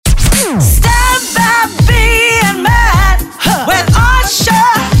Stand by being mad with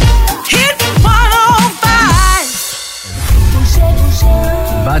Osher. Hit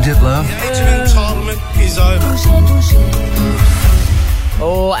 105. Budget love. Entitlement is over.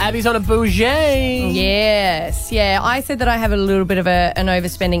 Oh, Abby's on a bougie. Yes, yeah. I said that I have a little bit of an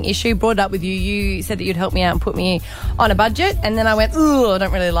overspending issue. Brought it up with you. You said that you'd help me out and put me on a budget, and then I went, "Ooh, I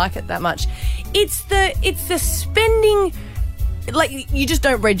don't really like it that much." It's the spending, like you just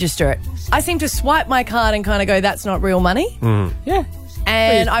don't register it. I seem to swipe my card and kind of go, "That's not real money." Yeah.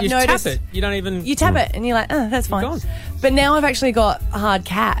 And you I've noticed tap it. You don't even. you tap it, and you're like, "Oh, that's fine." gone. But now I've actually got hard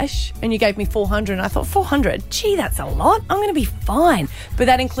cash, and you gave me 400, and I thought 400. Gee, that's a lot. I'm going to be fine. But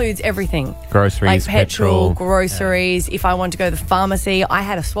that includes everything: Groceries, like petrol, petrol. groceries. If I want to go to the pharmacy, I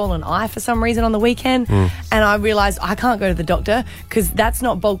had a swollen eye for some reason on the weekend, and I realised I can't go to the doctor because that's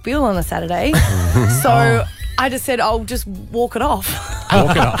not bulk bill on a Saturday. So I just said I'll just walk it off.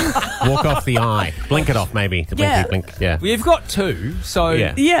 Walk it off. Walk off the eye. Blink it off, maybe. The Yeah. blink. Yeah. Well, you've got two, so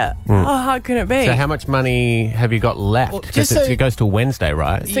Yeah. Yeah. How hard can it be? So how much money have you got left? Well, Because just so- it goes till Wednesday,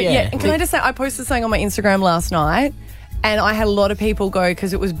 right? So, Yeah. and can I just say, I posted something on my Instagram last night, and I had a lot of people go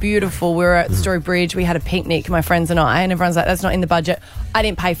because it was beautiful. We were at the Story Bridge, we had a picnic, my friends and I, and everyone's like, "That's not in the budget." I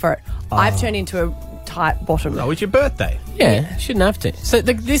didn't pay for it. I've turned into a tight bottom. Oh, it's your birthday. Yeah, shouldn't have to. So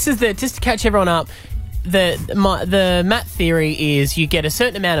this is just to catch everyone up. The Matt theory is you get a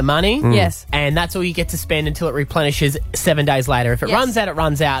certain amount of money. Yes. And that's all you get to spend until it replenishes 7 days later. If it Yes. runs out, it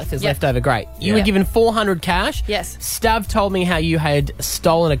runs out. If there's Yep. left over, great. You Yeah. were given 400 cash. Yes. Stav told me how you had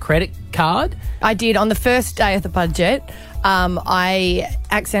stolen a credit card. I did. On the first day of the budget, I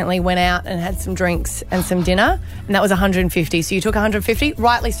accidentally went out and had some drinks and some dinner, and that was 150. So you took 150,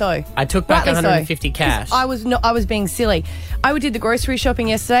 rightly so. I took back Rightly so. 150 cash. I was being silly. I did the grocery shopping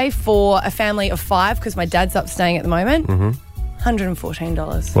yesterday for a family of 5 because my dad's up staying at the moment.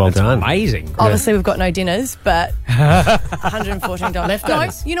 $114. Well done. amazing. Obviously, we've got no dinners, but $114.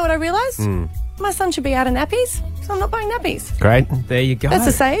 Leftovers. No, you know what I realised? My son should be out of nappies, so I'm not buying nappies. Great. There you go. That's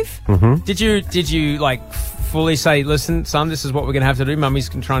a save. Did you like fully say, "Listen, son, this is what we're going to have to do. Mummy's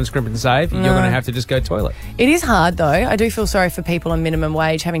going to try and scrimp and save. You're going to have to just go toilet." It is hard, though. I do feel sorry for people on minimum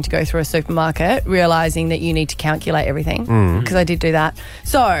wage having to go through a supermarket, realising that you need to calculate everything, because I did do that.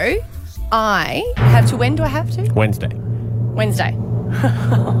 So I have to, when do I have to? Wednesday. Wednesday.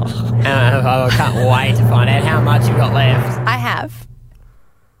 I can't wait to find out how much you got left. I have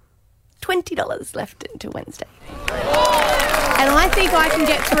 $20 left until Wednesday. And I think I can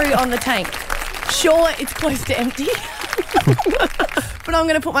get through on the tank. Sure, it's close to empty. But I'm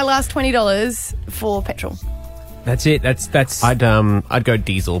going to put my last $20 for petrol. That's it. That's. I'd go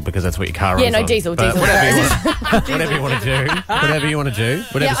diesel because that's what your car runs Yeah, no, on. diesel. But Whatever you want to do. Whatever you want to do.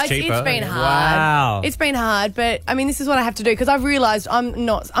 Whatever's Yeah, cheaper. it's been hard. Wow. It's been hard, but I mean, this is what I have to do because I've realised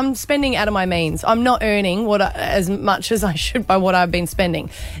I'm spending out of my means. I'm not earning as much as I should by what I've been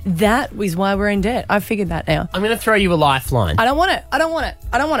spending. That is why we're in debt. I've figured that now. I'm going to throw you a lifeline. I don't want it. I don't want it.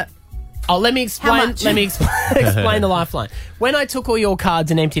 I don't want it. Oh, let me explain. How much? Let me explain the lifeline. When I took all your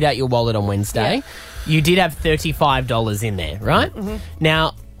cards and emptied out your wallet on Wednesday, you did have $35 in there, right?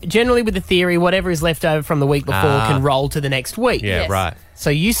 Now, generally with the theory, whatever is left over from the week before can roll to the next week. Yeah, Yes. right. So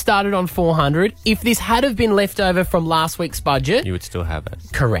you started on 400. If this had have been left over from last week's budget, You would still have it.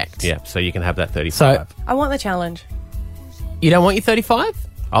 correct. Yeah, so you can have that 35. So I want the challenge. you don't want your 35?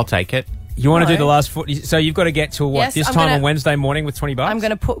 I'll take it. You want to No. do the last 40? So you've got to get to what Yes, this I'm time gonna- on Wednesday morning with $20. I'm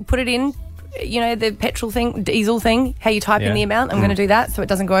going to put it in, you know, the petrol thing, diesel thing, how you type Yeah. in the amount. I'm going to do that so it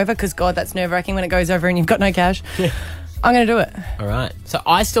doesn't go over because, God, that's nerve-wracking when it goes over and you've got no cash. I'm going to do it. All right. So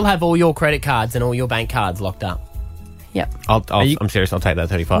I still have all your credit cards and all your bank cards locked up. Yep. I'm serious. I'll take that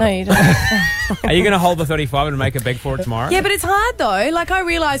 35. No, you don't. Are you going to hold the 35 and make a beg for it tomorrow? Yeah, but it's hard though. Like I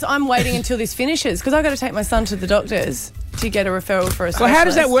realise I'm waiting until this finishes because I've got to take my son to the doctors to get a referral for a specialist. Well, how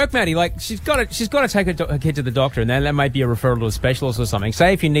does that work, Maddie? Like, she's got to take her kid to the doctor, and then that might be a referral to a specialist or something.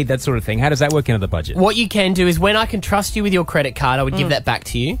 Say if you need that sort of thing, how does that work into the budget? What you can do is when I can trust you with your credit card, I would give that back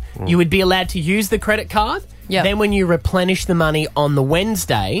to you. You would be allowed to use the credit card. Yep. Then when you replenish the money on the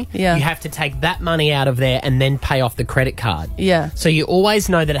Wednesday, Yeah. you have to take that money out of there and then pay off the credit card. Yeah. So you always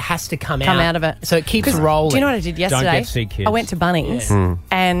know that it has to come out of it? So it keeps 'Cause rolling. Do you know what I did yesterday? get sick, kids. I went to Bunnings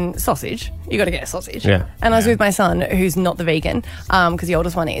and sausage. You got to get a sausage. Yeah. And I was with my son, who's not the vegan, because the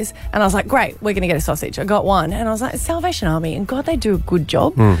oldest one is. And I was like, great, we're going to get a sausage. I got one, and I was like, it's Salvation Army, and God, they do a good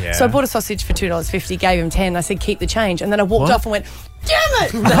job. Yeah. So I bought a sausage for $2.50, gave him 10. I said, keep the change, and then I walked off and went, damn it! I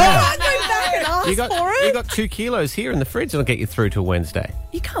can't go back and ask You got for it. you got 2 kilos here in the fridge. It'll get you through till Wednesday.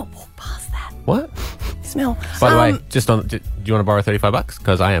 You can't walk past that. What? smell. By the way, do you want to borrow $35?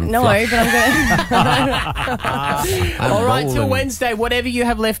 Because I am. No, flush. but I'm going to... All right, till Wednesday, whatever you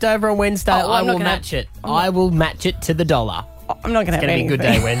have left over on Wednesday, well, I I'm not will gonna- match it. I will match it to the dollar. I'm not going to have It's going to be a anything. good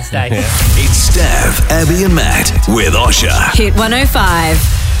day Wednesday. It's Stav, Abby and Matt with Osher. Hit 105.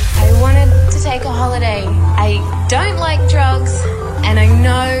 I wanted to take a holiday. I don't like drugs, and I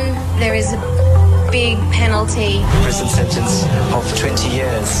know there is a big penalty. Prison sentence of 20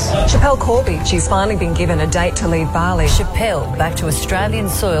 years. Chappelle Corby, she's finally been given a date to leave Bali. Chappelle back to Australian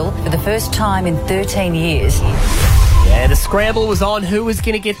soil for the first time in 13 years. Yeah, the scramble was on. Who was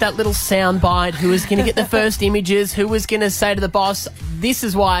going to get that little sound bite? Who was going to get the first images? Who was going to say to the boss, this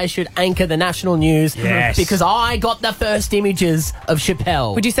is why I should anchor the national news? Yes. Because I got the first images of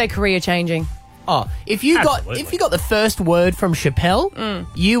Chappelle. Would you say career changing? Oh, if you got the first word from Chappelle,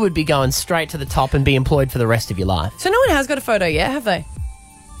 you would be going straight to the top and be employed for the rest of your life. So no one has got a photo yet, have they?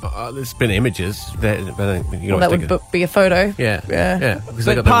 There's been images. That would be a photo. Yeah. Because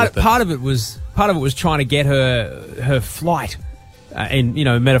they But got part of it was trying to get her flight, and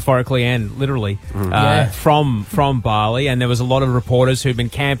metaphorically and literally from Bali. And there was a lot of reporters who'd been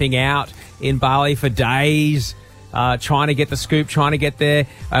camping out in Bali for days, trying to get the scoop, trying to get there.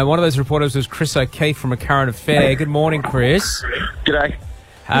 One of those reporters was Chris O'Keefe from A Current Affair. Good morning, Chris. G'day.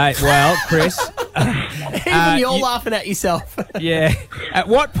 Well, Chris. Even you're laughing at yourself. Yeah. At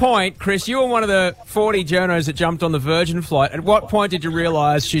what point, Chris, you were one of the 40 journos that jumped on the Virgin flight. At what point did you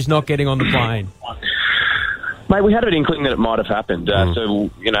realise she's not getting on the plane? Mate, we had an inkling that it might have happened. So,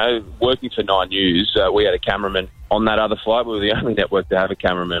 working for 9 News, we had a cameraman on that other flight. We were the only network to have a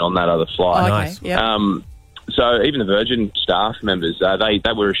cameraman on that other flight. Oh, okay. Yep. So even the Virgin staff members,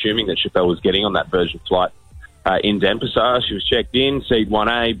 they were assuming that Chappelle was getting on that Virgin flight in Denver. So she was checked in, seat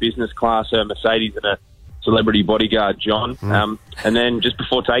 1A, business class, her Mercedes and a celebrity bodyguard, John. And then just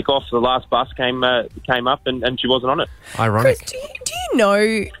before takeoff, the last bus came up and she wasn't on it. Ironic. Chris, do you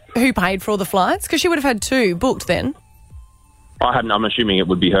know who paid for all the flights? Because she would have had 2 booked then. I'm assuming it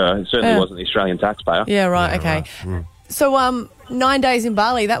would be her. It certainly wasn't the Australian taxpayer. Yeah, right, okay. Right. So 9 days in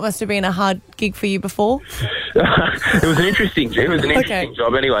Bali, that must have been a hard gig for you before? It was an interesting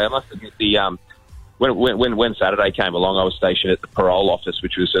job anyway. I must admit when Saturday came along, I was stationed at the parole office,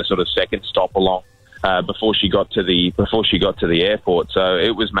 which was a sort of second stop along before she got to the airport. So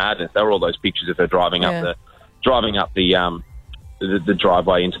it was madness. There were all those pictures of her driving up the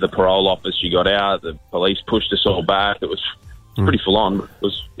driveway into the parole office. She got out. The police pushed us all back. It was pretty full on. It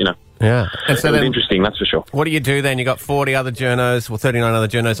was Yeah. And so it was then, interesting, that's for sure. what do you do then? You got 40 other journos, 39 other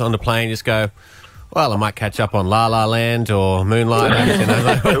journos on the plane. You just go, well, I might catch up on La La Land or Moonlight.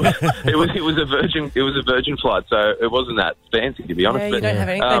 It was a Virgin flight, so it wasn't that fancy, to be honest. Yeah, you don't have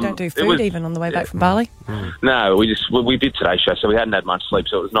any. They don't do food even on the way back from Bali. No, we did today's show, so we hadn't had much sleep,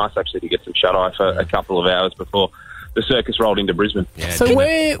 so it was nice actually to get some shut-eye for a couple of hours before the circus rolled into Brisbane. Yeah, So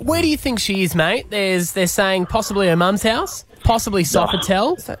where do you think she is, mate? They're saying possibly her mum's house, possibly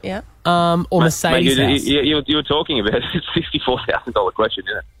Sofitel, So, yeah. or Mercedes' house. You were talking about it's $64,000 question,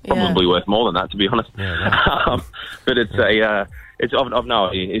 isn't it? Probably worth more than that, to be honest. Yeah, but it's I've no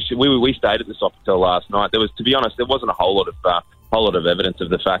idea. We stayed at the Sofitel last night. To be honest, there wasn't a whole lot of evidence of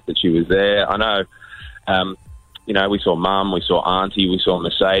the fact that she was there. I know, we saw Mum, we saw Auntie, we saw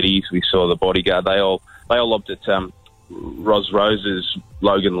Mercedes, we saw the bodyguard. They all lobbed at Rose's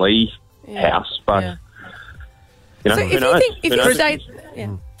Logan Lee house, but so if who knows? if you stayed,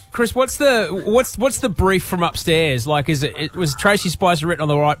 Chris, what's the brief from upstairs? Like, was Tracy Spicer written on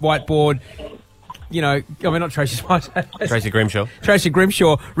the whiteboard? Not Tracy Spicer. Tracy Grimshaw. Tracy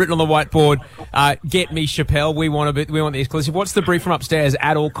Grimshaw written on the whiteboard. Get me Chappelle. We want the exclusive. What's the brief from upstairs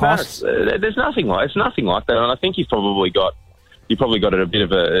at all costs? There's nothing like that, and I think you probably got it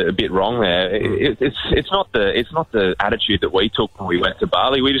a bit wrong there. It's not the attitude that we took when we went to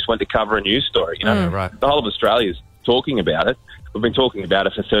Bali. We just went to cover a news story. Right. The whole of Australia's talking about it. We've been talking about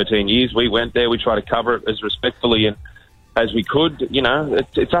it for 13 years. We went there. We tried to cover it as respectfully and as we could.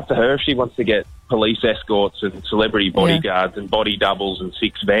 It's up to her if she wants to get police escorts and celebrity bodyguards and body doubles and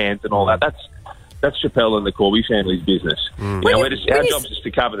 6 vans and all that. That's Chappelle and the Corby family's business. Our job is just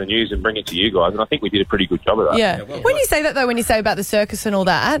to cover the news and bring it to you guys, and I think we did a pretty good job of that. Yeah. When you say that, though, when you say about the circus and all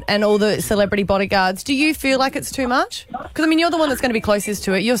that, and all the celebrity bodyguards, do you feel like it's too much? Because, you're the one that's going to be closest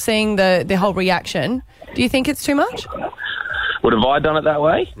to it. You're seeing the whole reaction. Do you think it's too much? Would have I done it that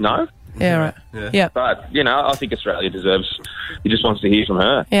way? No. Yeah, right. Yeah. But, I think Australia deserves... He just wants to hear from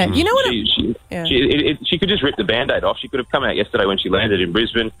her. Yeah. You know what... She could just rip the Band-Aid off. She could have come out yesterday when she landed in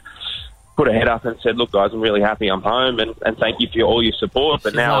Brisbane, put her head up and said, "Look, guys, I'm really happy I'm home, and thank you for all your support."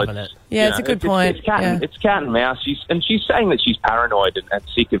 But She's now loving it's it. Yeah, it's a good point. It's cat and mouse. She's saying that she's paranoid and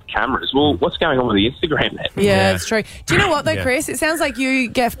sick of cameras. Well, what's going on with the Instagram then? Yeah, it's true. Do you know what though, Yeah. Chris? It sounds like you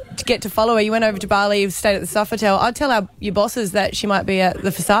get to follow her. You went over to Bali, you've stayed at the Sofitel. I'd tell your bosses that she might be at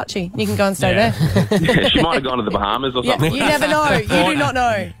the Versace. You can go and stay there. She might have gone to the Bahamas or Yeah, something. you never know. You do not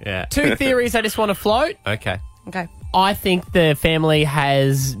know. Yeah. 2 theories I just want to float. Okay. Okay. I think the family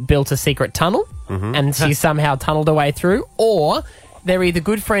has built a secret tunnel and she's somehow tunneled her way through, or they're either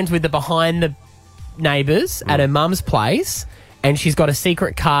good friends with the behind the neighbours at her mum's place and she's got a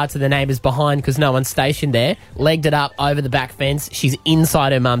secret car to the neighbours behind because no one's stationed there, legged it up over the back fence. She's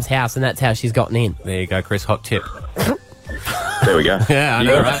inside her mum's house and that's how she's gotten in. There you go, Chris. Hot tip. There we go. Yeah, I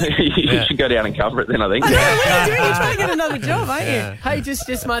know, right? You should go down and cover it then, I think. You're trying to get another job, aren't you? Hey,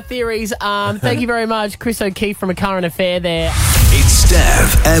 just my theories. Thank you very much, Chris O'Keefe from A Current Affair there. It's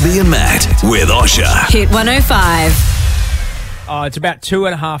Stav, Abby and Matt with Osher. Hit 105. It's about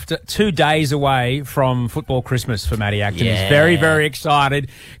 2 days away from football Christmas for Matty Acton. Yeah. He's very, very excited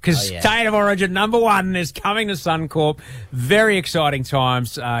because Oh, yeah. State of Origin #1 is coming to Suncorp. Very exciting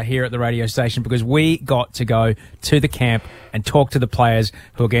times here at the radio station because we got to go to the camp and talk to the players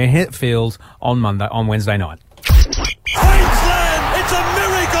who are going to hit field on Wednesday night. Queensland, it's a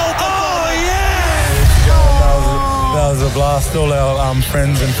miracle. Oh, yeah. That was a blast. All our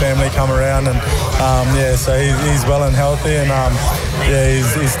friends and family come around, and so he's well and healthy, and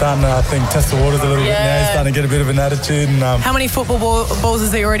he's starting to, I think, test the waters a little bit now. He's starting to get a bit of an attitude. And How many football balls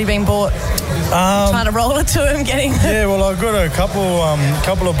has there already been bought? Trying to roll it to him, getting. Yeah, well, I've got a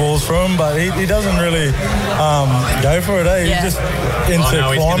couple of balls for him, but he doesn't really go for it. Eh? Yeah. He's just into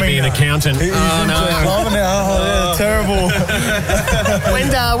no, he's climbing. going to be an accountant. He's into climbing now. Oh, yeah, terrible.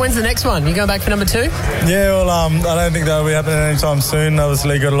 When's the next one? You going back for number 2? Yeah, well, I don't think that'll be happening anytime soon.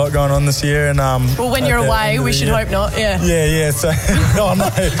 Obviously, got a lot going on this year, and Well, when you're away, we should hope not. Yeah. Yeah. So, oh no,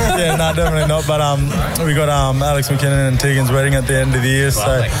 yeah, no, definitely not. But we got Alex McKinnon and Tegan's wedding at the end of the year,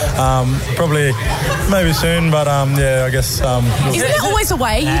 so probably maybe soon. But I guess. Isn't it always a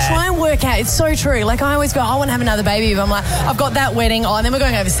way? You try and work out. It's so true. Like I always go, I want to have another baby, but I'm like, I've got that wedding. Oh, and then we're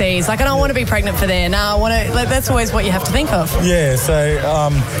going overseas. Like I don't want to be pregnant for there. No, I want to. Like, that's always what you have to think of. Yeah. So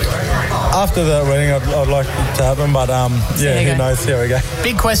after that wedding, I'd like it to happen, but who knows? Here we go.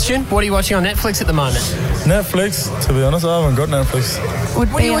 Big question. What are you watching on Netflix at the moment? Netflix. To be honest, I haven't got Netflix. What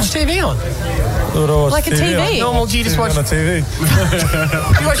do you watch TV on? What do I watch Like a TV? Normal, do you just watch... on a TV?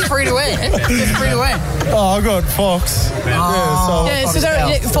 You watch free-to-air? Just free-to-air? Oh, I got Fox. So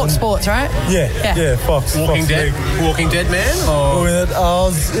they're Fox Sports, right? Yeah, Fox. Walking Fox Dead? League. Walking Dead, man? Or... I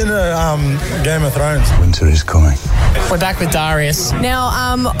was in a Game of Thrones. Winter is coming. We're back with Darius. Now,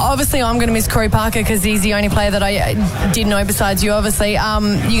 obviously, I'm going to miss Corey Parker because he's the only player that I did know besides you, obviously. You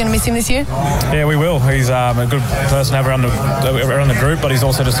going to miss him this year? Yeah, we will. He's a good person to have around the group, but he's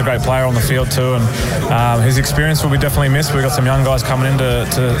also just a great player on the field too. And his experience will be definitely missed. We've got some young guys coming in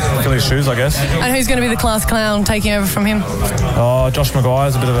to fill his shoes, I guess. And who's going to be the class clown taking over from him? Oh, Josh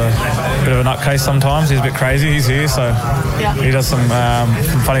Maguire's a bit of a nutcase sometimes. He's a bit crazy. He's here, so he does some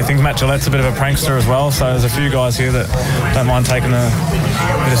funny things. Matt Gillette's a bit of a prankster as well. So there's a few guys here that don't mind taking a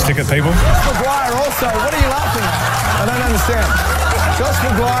bit of stick at people. Maguire also. What are you laughing at? I don't understand. Josh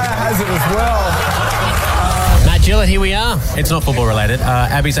Maguire has it as well. Matt Gillett, here we are. It's not football related.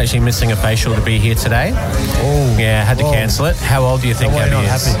 Abby's actually missing a facial to be here today. Oh, yeah, had to cancel it. How old do you think Abby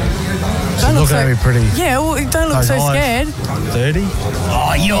is? She's looking at me pretty. Yeah, well, don't look so scared. 30.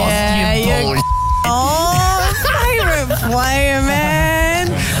 Oh, you're bull. Oh, favourite player, man.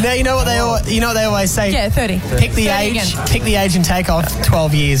 Now you know what they always say. Yeah, 30. Pick the 30 age. again. Pick the age and take off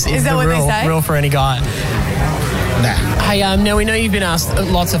 12 years. Is that the what they rule, say? Rule for any guy. Hey, now we know you've been asked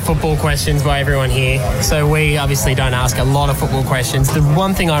lots of football questions by everyone here, so we obviously don't ask a lot of football questions. The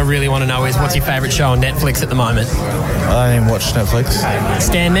one thing I really want to know is what's your favourite show on Netflix at the moment? I don't even watch Netflix.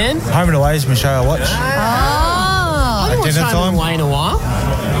 Stan Man? Home and Away is my show I watch. Oh. I haven't watched dinner Home and time? Away in a while.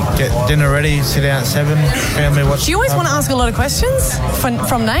 Get dinner ready, sit down at 7, family watch. Do you always want to ask a lot of questions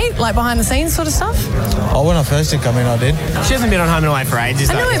from Nate, like behind the scenes sort of stuff? Oh, when I first did come in, I did. She hasn't been on Home and Away for ages.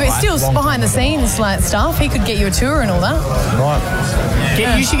 I know, though, but right? still behind the scenes like stuff. He could get you a tour and all that.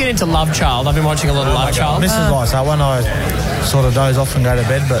 Right. You should get into Love Child. I've been watching a lot of Love Child. This is like that one I sort of doze off and go to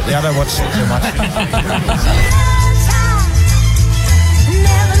bed, but I don't watch too much.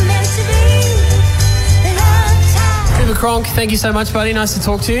 Cooper Cronk, thank you so much, buddy. Nice to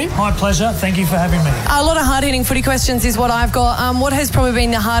talk to you. My pleasure. Thank you for having me. A lot of hard-hitting footy questions is what I've got. What has probably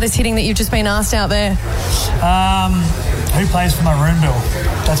been the hardest hitting that you've just been asked out there? Who plays for my room bill?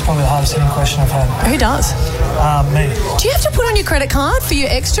 That's probably the hardest hitting question I've had. Who does? Me. Do you have to put on your credit card for your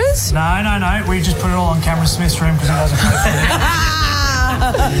extras? No. We just put it all on Cameron Smith's room because he doesn't pay for it.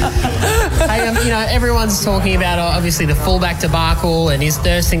 Hey, everyone's talking about obviously the fullback debacle and is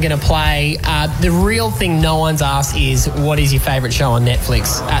Thurston going to play? The real thing no one's asked is what is your favourite show on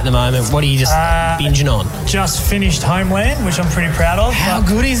Netflix at the moment? What are you just binging on? Just finished Homeland, which I'm pretty proud of. How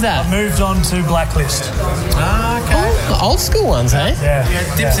good is that? I moved on to Blacklist. Okay. The old school ones, eh? Yeah.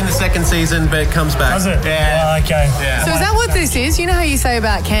 It dips in the second season, but it comes back. Does it? Yeah. Okay. Yeah. So is that what this is? You know how you say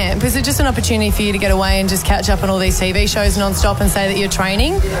about camp? Is it just an opportunity for you to get away and just catch up on all these TV shows non-stop and say that you're training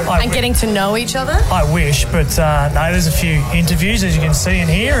and getting to know each other? I wish, but no, there's a few interviews, as you can see in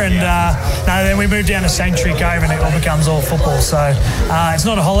here, and then we moved down to Sanctuary Cove and it all becomes all football. So it's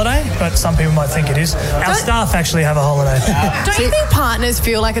not a holiday, but some people might think it is. Our staff actually have a holiday. Don't you think partners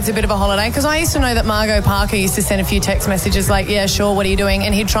feel like it's a bit of a holiday? Because I used to know that Margot Parker used to send a few text messages like, yeah, sure, what are you doing?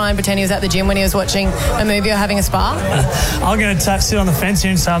 And he'd try and pretend he was at the gym when he was watching a movie or having a spa. I'm going to sit on the fence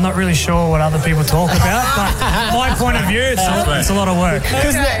here and say I'm not really sure what other people talk about, but my point of view, it's a lot of work.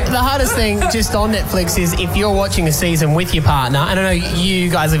 Because the hardest thing just on Netflix is if you're watching a season with your partner, and I know you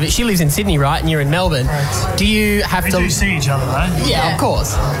guys live, she lives in Sydney, right? And you're in Melbourne. Right. Do you have to... We do see each other, though. Yeah, of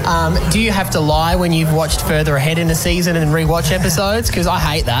course. Do you have to lie when you've watched further ahead in the season and rewatch episodes? Because I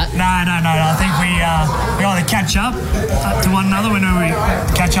hate that. No. I think we either catch up to one another when we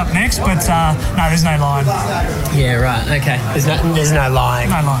catch up next, but no, there's no lying. Yeah, right. Okay. There's no lying.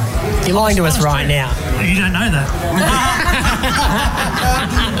 No lying. You're lying to us right now. You don't know that.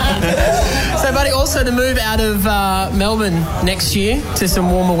 So, buddy, also to move out of Melbourne next year to some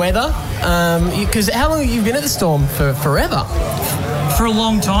warmer weather, because how long have you been at the Storm? Forever? For a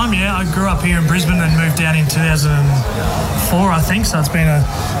long time, yeah. I grew up here in Brisbane and moved down in 2004, I think, so it's been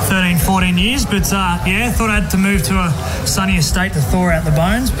 13, 14 years, but thought I had to move to a sunny estate to thaw out the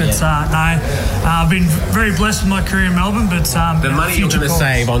bones, but no, I've been very blessed with my career in Melbourne, but the money you're going to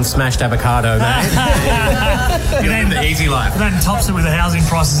save on smashed avocado, mate. You're living the easy life. That tops it with the housing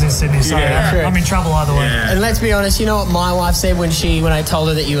prices in Sydney, so I'm in trouble either way. And let's be honest, you know what my wife said when I told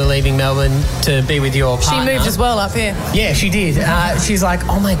her that you were leaving Melbourne to be with your partner? She moved as well up here. Yeah, she did. She's like,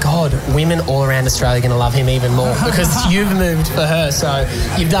 oh my God, women all around Australia are going to love him even more because you've moved for her, so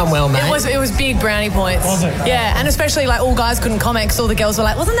you've done well, mate. It was big brownie points. Was it? Yeah, and especially like all guys couldn't comment because all the girls were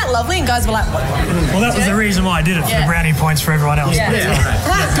like, wasn't that lovely? And guys were like, what? Well, that was the reason why I did it, for the brownie points for everyone else.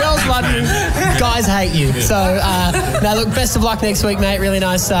 Girls love you, guys hate you. So, now look, best of luck next week, mate. Really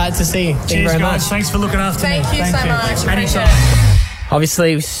nice to see you. Thank you very much. Thanks for looking after me. Thank you so much. Anytime.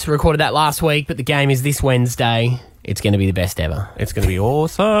 Obviously, we recorded that last week, but the game is this Wednesday. It's going to be the best ever. It's going to be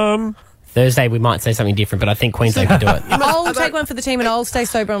awesome. Thursday we might say something different, but I think Queensland can do it. I'll take one for the team and I'll stay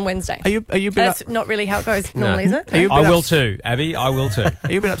sober on Wednesday. Are you That's not really how it goes normally, is it? I will too, Abby. I will too.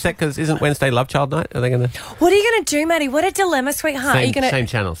 Are you a bit upset because isn't Wednesday Love Child Night? Are they going to... What are you going to do, Maddie? What a dilemma, sweetheart. Same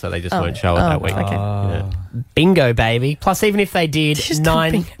channel, so they just won't show it that week. Okay. Bingo, baby. Plus, even if they did,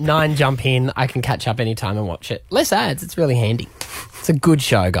 nine jump in, I can catch up anytime and watch it. Less ads. It's really handy. It's a good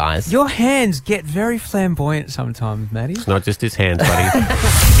show, guys. Your hands get very flamboyant sometimes, Maddie. It's not just his hands, buddy.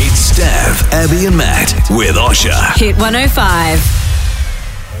 It's Stav, Abby and Matt with Osher. Hit 105.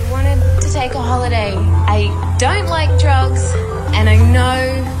 I wanted to take a holiday. I don't like drugs, and I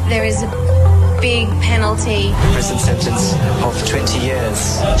know there is a big penalty. Prison sentence of 20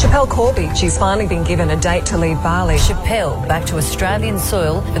 years. Chappelle Corby, she's finally been given a date to leave Bali. Chappelle back to Australian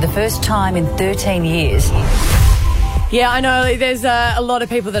soil for the first time in 13 years. Yeah, I know there's a lot of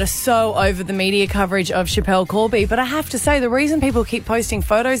people that are so over the media coverage of Chappelle Corby, but I have to say the reason people keep posting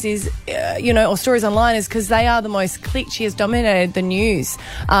photos is, or stories online is because they are the most clicked. She has dominated the news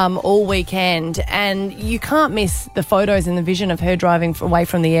all weekend, and you can't miss the photos and the vision of her driving away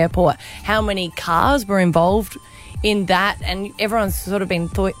from the airport. How many cars were involved in that, and everyone's sort of been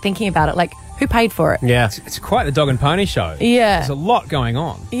thinking about it, like, who paid for it? Yeah. It's quite the dog and pony show. Yeah. There's a lot going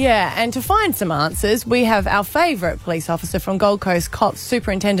on. Yeah, and to find some answers, we have our favourite police officer from Gold Coast Cops,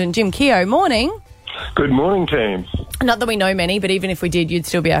 Superintendent Jim Keogh. Morning. Good morning, team. Not that we know many, but even if we did, you'd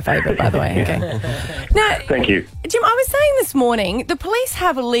still be our favourite, by the way. Okay. Now, thank you. Jim, I was saying this morning, the police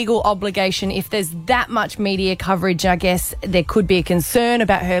have a legal obligation if there's that much media coverage. I guess there could be a concern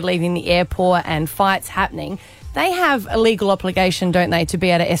about her leaving the airport and fights happening. They have a legal obligation, don't they, to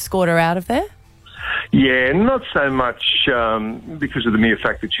be able to escort her out of there? Yeah, not so much because of the mere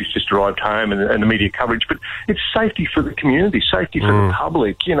fact that she's just arrived home and the media coverage, but it's safety for the community, safety for the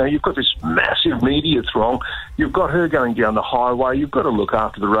public. You know, you've got this massive media throng. You've got her going down the highway. You've got to look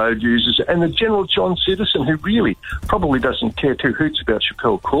after the road users and the general John citizen who really probably doesn't care two hoots about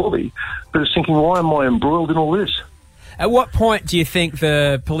Chappelle Corby, but is thinking, why am I embroiled in all this? At what point do you think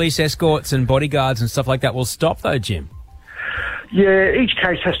the police escorts and bodyguards and stuff like that will stop, though, Jim? Yeah, each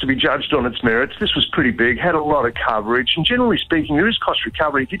case has to be judged on its merits. This was pretty big, had a lot of coverage, and generally speaking, there is cost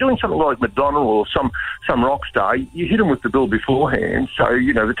recovery. If you're doing something like Madonna or some rock star, you hit them with the bill beforehand, so,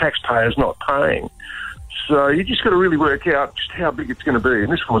 the taxpayer's not paying. So you just got to really work out just how big it's going to be.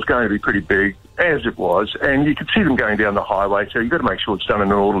 And this one was going to be pretty big, as it was, and you could see them going down the highway, so you've got to make sure it's done in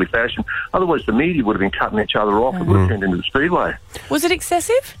an orderly fashion. Otherwise, the media would have been cutting each other off. It would have turned into the speedway. Was it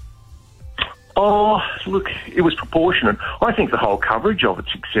excessive? Oh, look, it was proportionate. I think the whole coverage of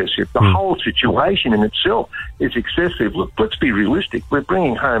it's excessive. The whole situation in itself is excessive. Look, let's be realistic. We're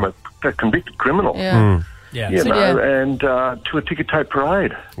bringing home a convicted criminal. Yeah. And to a ticker tape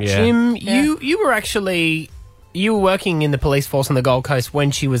parade. Yeah. Jim, you were working in the police force on the Gold Coast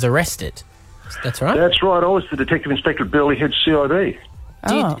when she was arrested. That's right? That's right. I was the detective inspector at Burleigh Head CID.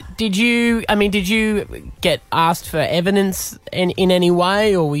 Did you get asked for evidence in any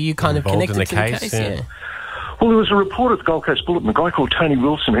way, or were you kind of Involved connected in the to case, the case? yeah. Well, there was a reporter at the Gold Coast Bulletin, a guy called Tony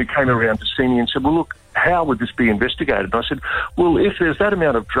Wilson, who came around to see me and said, well, look, how would this be investigated? And I said, well, if there's that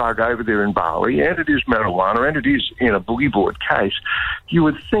amount of drug over there in Bali, and it is marijuana, and it is in a boogie board case, you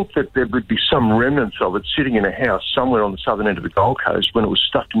would think that there would be some remnants of it sitting in a house somewhere on the southern end of the Gold Coast when it was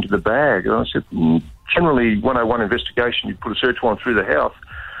stuffed into the bag. And I said, generally, 101 investigation, you'd put a search warrant through the house.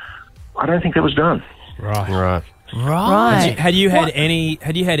 I don't think that was done. Right. Had you had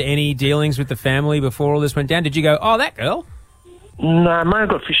any dealings with the family before all this went down? Did you go, oh, that girl? No, I may have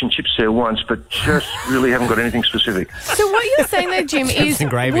got fish and chips there once, but just really haven't got anything specific. So what you're saying there, Jim, is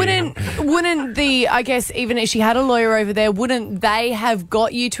wouldn't the, I guess, even if she had a lawyer over there, wouldn't they have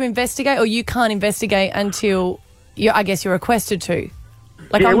got you to investigate, or you can't investigate until, you're requested to?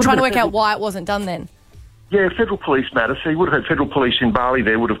 Like, I'm trying to work out why it wasn't done then. Yeah, federal police matter. So you would have had federal police in Bali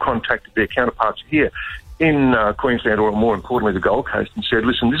there would have contacted their counterparts here in Queensland, or more importantly the Gold Coast, and said,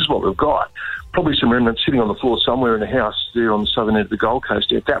 listen, this is what we've got. Probably some remnants sitting on the floor somewhere in a house there on the southern end of the Gold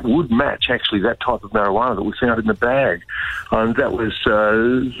Coast. That would match, actually, that type of marijuana that we found in the bag. And that was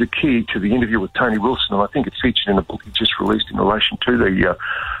the key to the interview with Tony Wilson, and I think it's featured in a book he just released in relation to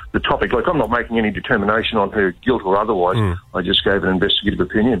the topic. Like, I'm not making any determination on her guilt or otherwise. I just gave an investigative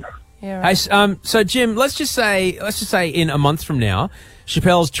opinion. Yeah, right. Hey, so Jim, let's just say in a month from now,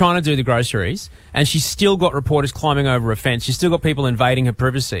 Chappelle's trying to do the groceries, and she's still got reporters climbing over a fence. She's still got people invading her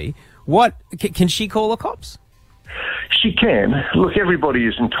privacy. What can she call the cops? She can. Look, everybody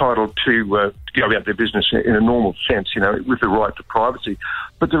is entitled to go about their business in a normal sense, with the right to privacy.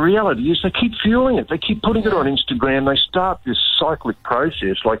 But the reality is they keep fueling it. They keep putting it on Instagram. They start this cyclic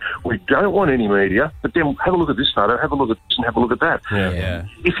process, like, we don't want any media, but then have a look at this photo, have a look at this, and have a look at that. Yeah.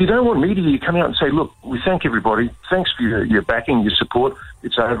 If you don't want media, you come out and say, look, we thank everybody. Thanks for your backing, your support.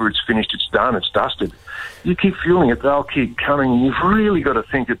 It's over, it's finished, it's done, it's dusted. You keep fueling it, they'll keep coming, and you've really got to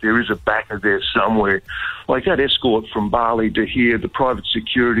think that there is a backer there somewhere. Like that escort from Bali to here, the private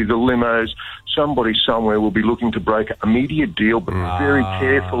security, the limos, somebody somewhere will be looking to break a media deal, but very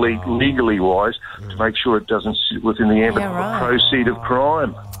carefully, legally wise, to make sure it doesn't sit within the ambit of a proceed of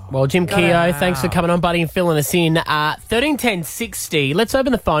crime. Well, Jim Keogh, thanks for coming on, buddy, and filling us in. 131060, let's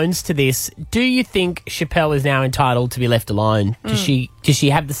open the phones to this. Do you think Chappelle is now entitled to be left alone? Does she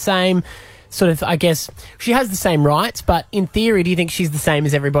have the same sort of, I guess, she has the same rights, but in theory, do you think she's the same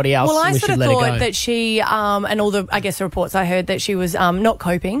as everybody else? Well, I sort of thought that she, and all the, the reports I heard, that she was not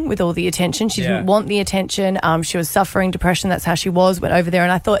coping with all the attention. She didn't want the attention. She was suffering depression. That's how she went over there.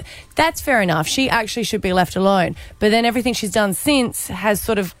 And I thought, that's fair enough. She actually should be left alone. But then everything she's done since has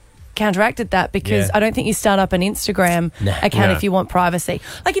sort of counteracted that, because I don't think you start up an Instagram account if you want privacy.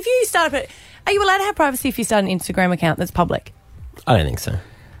 Like, if you start up are you allowed to have privacy if you start an Instagram account that's public? I don't think so.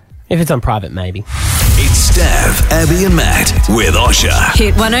 If it's on private, maybe. It's Stav, Abby and Matt with Osher.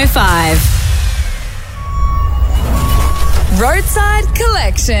 Hit 105. Roadside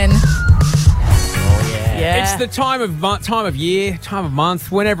Collection. It's the time of year, time of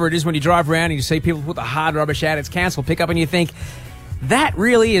month, whenever it is, when you drive around and you see people put the hard rubbish out, it's cancel pickup, and you think, that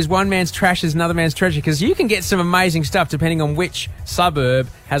really is one man's trash is another man's treasure, because you can get some amazing stuff depending on which suburb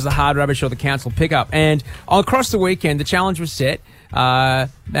has the hard rubbish or the council pickup. And across the weekend, the challenge was set.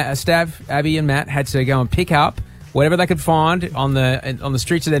 Stav, Abby and Matt had to go and pick up whatever they could find on the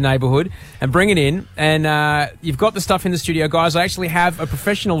streets of their neighbourhood and bring it in. And you've got the stuff in the studio, guys. I actually have a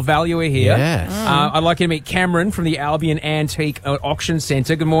professional valuer here. Yes. I'd like you to meet Cameron from the Albion Antique Auction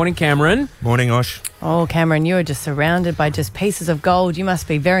Centre. Good morning, Cameron. Morning, Osh. Oh, Cameron, you are just surrounded by just pieces of gold. You must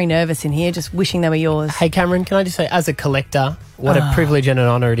be very nervous in here, just wishing they were yours. Hey, Cameron, can I just say, as a collector, what a privilege and an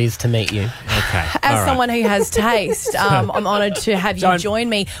honour it is to meet you. Okay. as All right. someone who has taste, I'm honoured to have you join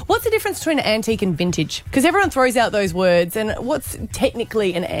me. What's the difference between an antique and vintage? Because everyone throws out those words, and what's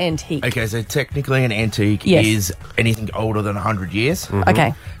technically an antique? Okay, so technically an antique Yes. is anything older than 100 years.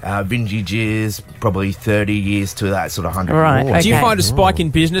 Okay. Vintage is probably 30 years to that sort of 100 Right, more. Do you find a spike in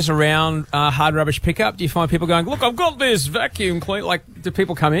business around hard rubbish pickup? Do you find people going, look, I've got this vacuum clean? Like, do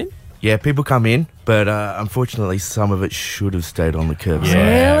people come in? Yeah, people come in, but unfortunately some of it should have stayed on the curb.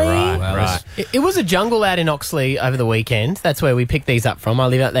 Right. It was a jungle out in Oxley over the weekend. That's where we picked these up from. I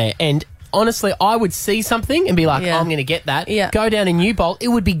live out there. And honestly, I would see something and be like, Yeah. I'm going to get that. Yeah. Go down in Newbold, it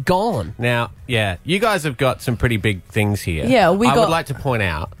would be gone. Now, yeah, you guys have got some pretty big things here. Yeah, I got- would like to point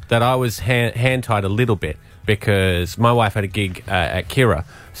out that I was hand-tied a little bit because my wife had a gig at Kira,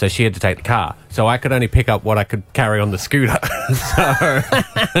 so she had to take the car. So I could only pick up what I could carry on the scooter. So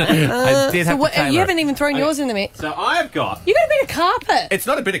I did have to tailor you it. haven't even thrown yours in the mix. So I've got... You got a bit of carpet. It's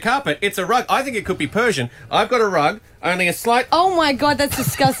not a bit of carpet, it's a rug. I think it could be Persian. I've got a rug, only a slight... Oh my God, that's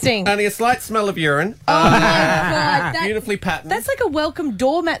disgusting. Only a slight smell of urine. Oh my God. Beautifully patterned. That's like a welcome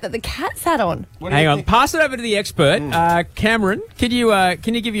doormat that the cat sat on. Hang on, pass it over to the expert. Cameron, can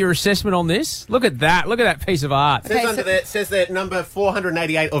you give your assessment on this? Look at that. Look at that piece of art. It says there number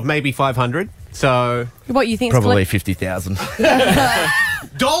 488 of maybe 500. So... What you think? Probably 50,000.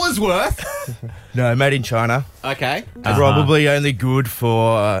 Dollars worth? No, made in China. Okay. Probably only good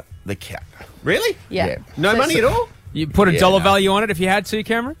for the cat. Really? Yeah. No money at all? You put a dollar value on it if you had to,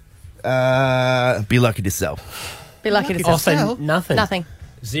 Cameron? Be lucky to sell. Be lucky to Also, nothing. Nothing.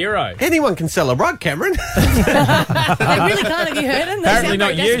 Zero. Anyone can sell a rug, Cameron. They really can't. Have you heard them? They Apparently sound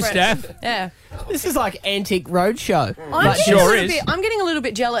not very you, desperate. Steph. Yeah. This is like Antique Roadshow. I'm getting a little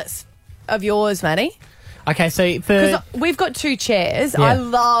bit jealous of yours, Maddie. Okay, so Because we've got 2 chairs. Yeah. I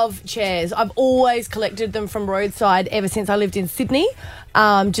love chairs. I've always collected them from roadside ever since I lived in Sydney.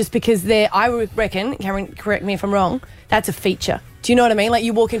 Just because I reckon, Cameron, correct me if I'm wrong, that's a feature. Do you know what I mean? Like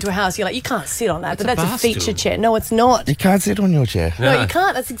you walk into a house, you're like, you can't sit on that, but that's a feature chair. No, it's not. You can't sit on your chair. No, you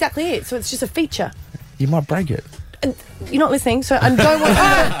can't. That's exactly it. So it's just a feature. You might break it. And you're not listening, so I don't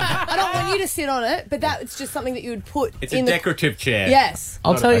want you to sit on it, but that's just something that you would put It's in a decorative chair. Yes.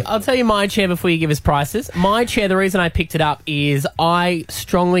 I'll tell you my chair before you give us prices. My chair, the reason I picked it up is I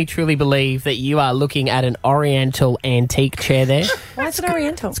strongly, truly believe that you are looking at an Oriental antique chair there. Why is it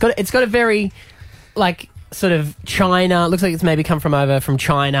Oriental? It's got a very, like, sort of China. Looks like it's maybe come from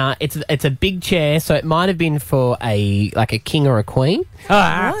China. It's a big chair, so it might have been for a king or a queen.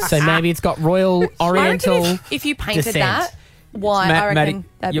 So maybe it's got royal Oriental. I reckon if you painted descent. that, why I reckon Maddie,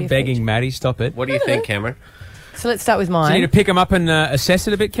 that'd you're be a begging Maddie, stop it. What do you think, Cameron? So let's start with Do mine. you need to pick them up and assess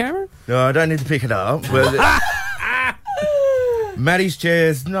it a bit, Cameron? No, I don't need to pick it up. But Maddie's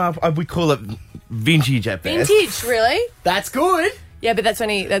chairs, no, we call it vintage at best. Vintage, really? That's good. Yeah, but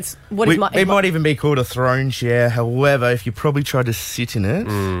what is my... It might even be called a throne chair. However, if you probably tried to sit in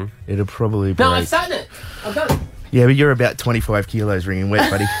it, it'll probably break. No, I've sat in it. I've done it. Yeah, but you're about 25 kilos ringing wet,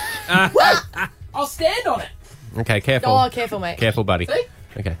 buddy. I'll stand on it. Okay, careful. Oh, careful, mate. Careful, buddy. See?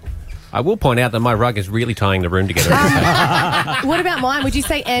 Okay. I will point out that my rug is really tying the room together. What about mine? Would you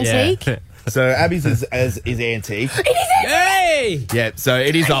say antique? Yeah. So Abby's is antique. It is Hey! Yeah, so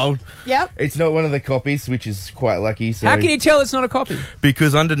it is old. Yep. It's not one of the copies, which is quite lucky. So How can you tell it's not a copy?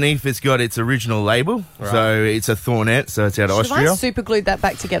 Because underneath it's got its original label. Right. So it's a Thornette, so it's out of Should Austria. I super glued that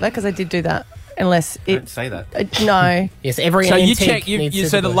back together? Because I did do that. Unless it... Don't say that. No. Yes, every So you antique check. needs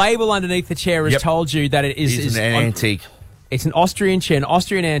So the superglue. label underneath the chair has Yep. told you that it is an antique. It's an Austrian chair, an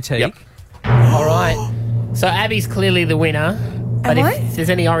Austrian antique. Yep. All right. So Abby's clearly the winner. But Am if I?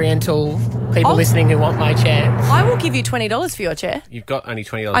 there's any Oriental people Oh. listening who want my chair, I will give you $20 for your chair. You've got only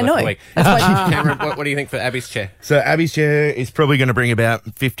 $20 I know. left a week. That's why Cameron, what do you think for Abby's chair? So Abby's chair is probably going to bring about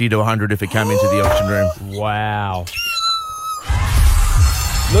 50 to 100 if it came into the auction room. Wow.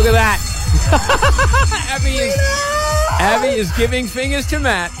 Look at that. Abby is giving fingers to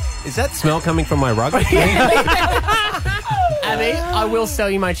Matt. Is that smell coming from my rug? Abby, I will sell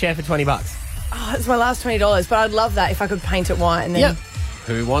you my chair for $20. Oh, it's my last $20, but I'd love that if I could paint it white and then... Yep.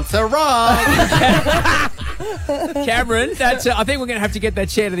 Who wants a rug? Cameron, that's. I think we're going to have to get that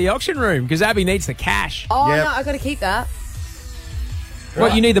chair to the auction room because Abby needs the cash. Oh, Yep. no, I got to keep that.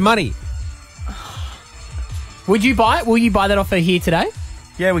 What, you need the money? Would you buy it? Will you buy that off her here today?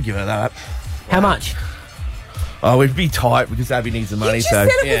 Yeah, we give her that. How much? Oh, we'd be tight because Abby needs the money. just So said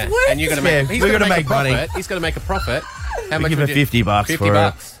it Yeah, was worth and you're going to make. Yeah, He's we're going to gonna make make money. profit. He's going to make a profit. How We much give would her you- $50 $50 for it.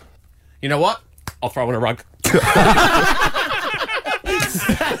 bucks. You know what? I'll throw in a rug.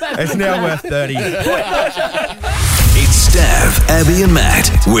 it's now worth 30. It's Stav, Abby and Matt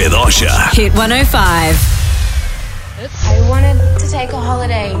with Osher. Hit 105. I wanted to take a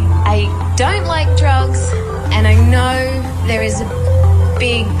holiday. I don't like drugs, and I know there is a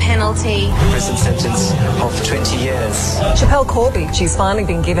big penalty. Prison sentence of 20 years. Chappelle Corby, she's finally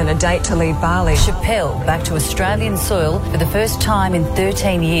been given a date to leave Bali. Chappelle back to Australian soil for the first time in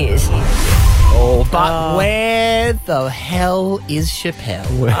 13 years. Oh, but where the hell is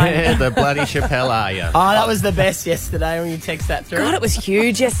Chappelle? Where the bloody Chappelle are you? Oh, that was the best yesterday when you text that through. God, it was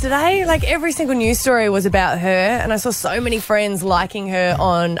huge yesterday. Like, every single news story was about her, and I saw so many friends liking her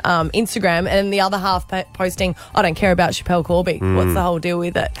on Instagram, and the other half posting, I don't care about Chappelle Corby. What's the whole deal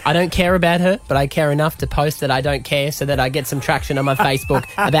with it? I don't care about her, but I care enough to post that I don't care so that I get some traction on my Facebook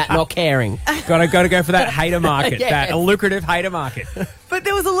about not caring. Gotta go for that hater market, Yes. that lucrative hater market. But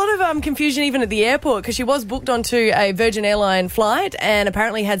there was a lot of confusion even at the airport, because she was booked onto a Virgin Airline flight and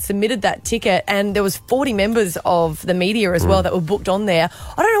apparently had submitted that ticket, and there was 40 members of the media as well that were booked on there.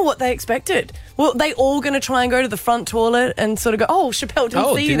 I don't know what they expected. Well, they all going to try and go to the front toilet and sort of go, oh, Chappelle,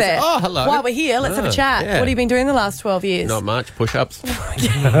 didn't see you there. Oh, hello. While we're here, let's have a chat. yeah. What have you been doing the last 12 years? Not much. Push-ups.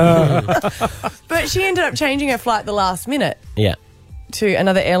 But she ended up changing her flight the last minute Yeah. to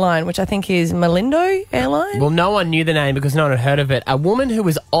another airline, which I think is Malindo Airline. Well, no one knew the name because no one had heard of it. A woman who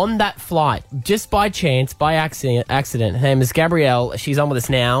was on that flight, just by chance, by accident. Her name is Gabrielle. She's on with us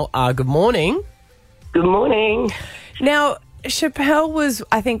now. Good morning. Good morning. Now, Chappelle was,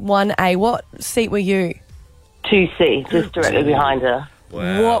 I think, 1A. What seat were you? 2C, just directly behind her.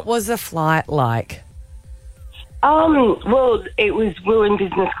 What was the flight like? Well, we were in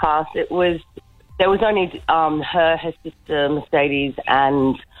business class. There was only her sister Mercedes,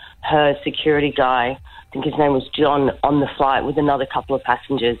 and her security guy, I think his name was John, on the flight with another couple of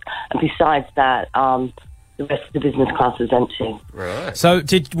passengers. And besides that, the rest of the business class was empty. Right. So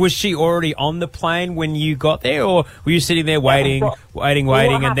was she already on the plane when you got there, or were you sitting there waiting,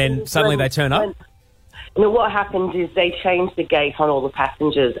 and then suddenly they turn up? What happened is they changed the gate on all the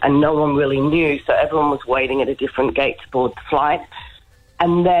passengers, and no one really knew, so everyone was waiting at a different gate to board the flight.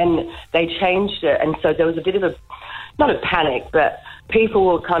 And then they changed it, and so there was a bit of not a panic, but people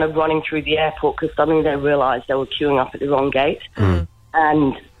were kind of running through the airport because suddenly they realised they were queuing up at the wrong gate.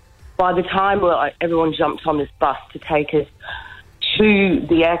 And by the time everyone jumped on this bus to take us to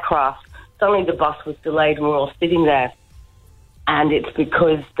the aircraft, suddenly the bus was delayed and we're all sitting there. And it's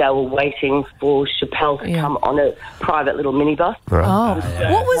because they were waiting for Chappelle to come on a private little minibus. Right. Oh,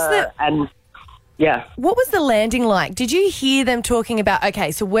 what was What was the landing like? Did you hear them talking about,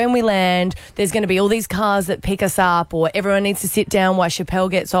 okay, so when we land, there's going to be all these cars that pick us up, or everyone needs to sit down while Chappelle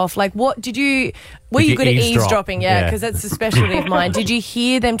gets off? Like, were you good at eavesdropping? Yeah, because that's a specialty of mine. Did you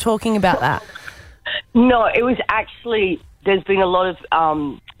hear them talking about that? No, it was actually, there's been a lot of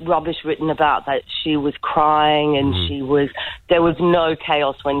rubbish written about that she was crying and there was no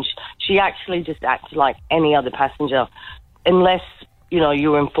chaos when she actually just acted like any other passenger, unless,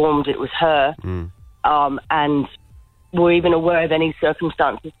 you were informed it was her, and were even aware of any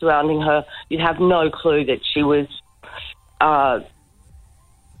circumstances surrounding her. You'd have no clue that she was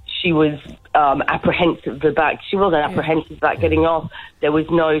apprehensive about. She wasn't apprehensive about getting off. There was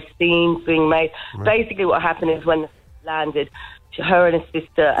no scenes being made. Basically, what happened is when the landed, her and her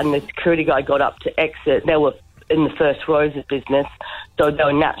sister and the security guy got up to exit. They were in the first rows of business, so they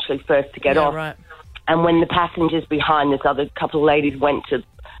were naturally first to get off. Right. And when the passengers behind this other couple of ladies went to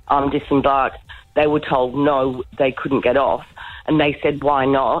disembark, they were told no, they couldn't get off. And they said, why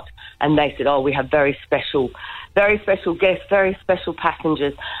not? And they said, we have very special guests, very special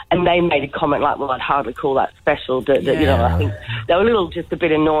passengers. And they made a comment like, well, I'd hardly call that special. I think they were just a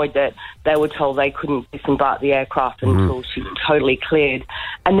bit annoyed that they were told they couldn't disembark the aircraft until she was totally cleared.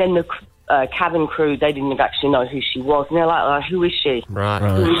 And then the cabin crew, they didn't actually know who she was. And they're like, who is she? Right.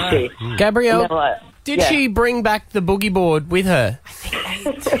 Who is she? Gabrielle, did she bring back the boogie board with her?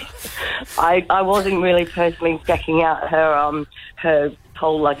 I wasn't really personally checking out her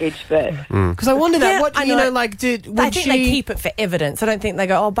whole luggage, but because I wonder that I think they keep it for evidence. I don't think they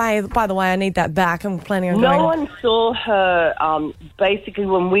go, by the way, I need that back. I'm planning on going. No one saw her. Basically,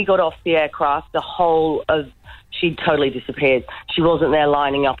 when we got off the aircraft, the whole of she'd totally disappeared. She wasn't there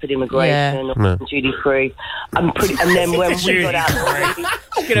lining up at immigration or duty free. And then when we got out,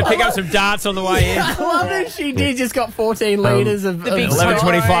 she's going to pick up some darts on the way in. I love that she did. Just got 14 litres of the big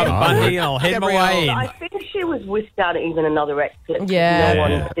 11.25 at Bundy. I'll head my way in. I think she was whisked out at even another exit. Yeah. No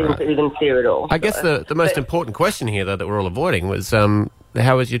one seemed to even see her at all. I guess the most important question here, though, that we're all avoiding was, how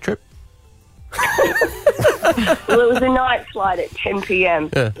was your trip? Well, it was a night flight at 10 p.m,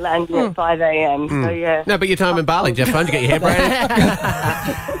 landing at 5 a.m, so yeah. No, but your time in Bali, Jeff, fun to get your hair braided.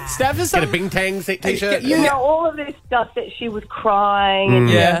 Stav, get a Bing Tang t-shirt. All of this stuff that she was crying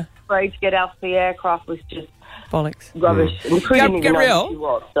and afraid to get off the aircraft was just Bollocks. rubbish. And the crew didn't even know Gabrielle? who she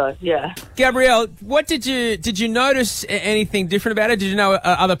was, so, yeah. Gabrielle, what did you notice anything different about her? Did you know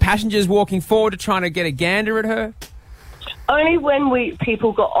other passengers walking forward to trying to get a gander at her? Only when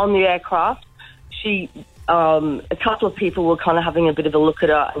people got on the aircraft, a couple of people were kind of having a bit of a look at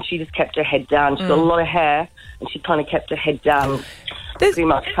her, and she just kept her head down. She's got a lot of hair, and she kind of kept her head down, pretty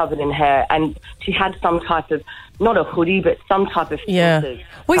much covered in hair. And she had some type of, not a hoodie, but some type of filter.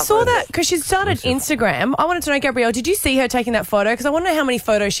 We saw that because she started Instagram. I wanted to know, Gabrielle, did you see her taking that photo? Because I want to know how many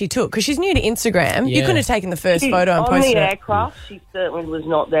photos she took. Because she's new to Instagram. You couldn't have taken the first photo and posted it. On the aircraft, she certainly was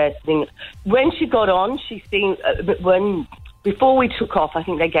not there sitting. When she got on, she seemed, before we took off, I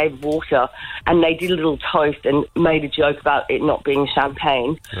think they gave water and they did a little toast and made a joke about it not being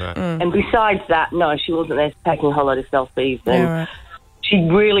champagne. Right. And besides that, no, she wasn't there taking a whole lot of selfies. And she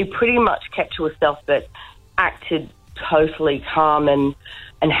really pretty much kept to herself, but acted totally calm and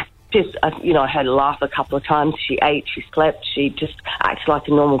just, I had a laugh a couple of times. She ate, she slept, she just acted like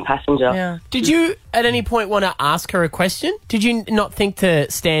a normal passenger. Yeah. Did you at any point want to ask her a question? Did you not think to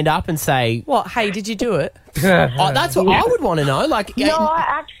stand up and say, "What? Hey, did you do it?" That's what I would want to know. Like, no, I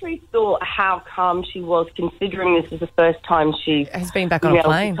actually thought how calm she was, considering this is the first time she has been back on a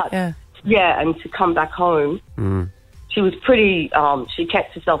plane. And to come back home. She was pretty, she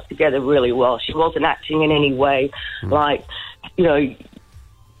kept herself together really well. She wasn't acting in any way like,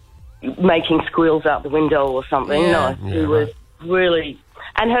 making squeals out the window or something. No, she was really...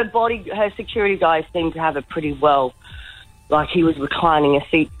 And her security guy seemed to have it pretty well. Like, he was reclining a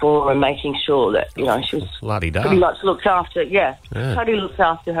seat for her and making sure that, she was pretty much looked after, totally looked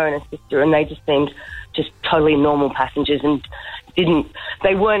after her and her sister, and they just seemed just totally normal passengers and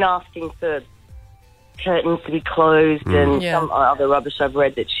they weren't asking for curtains to be closed and some other rubbish I've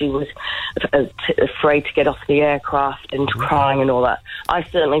read that she was afraid to get off the aircraft and crying and all that. I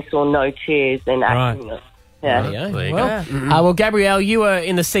certainly saw no tears in acting. Well, Gabrielle, you were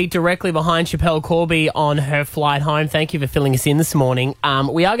in the seat directly behind Chappelle Corby on her flight home. Thank you for filling us in this morning.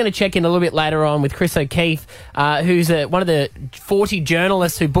 We are going to check in a little bit later on with Chris O'Keefe, who's one of the 40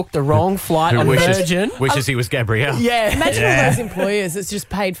 journalists who booked the wrong flight on Virgin. Wishes he was Gabrielle. Yeah. Imagine all those employers that's just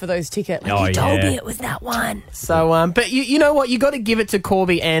paid for those tickets. Like, you told me it was that one. So, but you know what? You got to give it to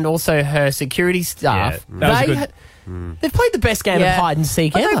Corby and also her security staff. They've played the best game of hide and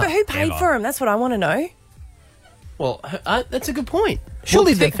seek ever. But who paid for them? That's what I want to know. Well, that's a good point.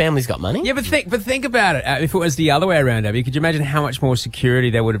 Surely their family's got money. Yeah, but think about it. If it was the other way around, Abby, could you imagine how much more security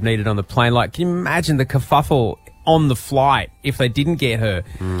they would have needed on the plane? Like, can you imagine the kerfuffle on the flight if they didn't get her?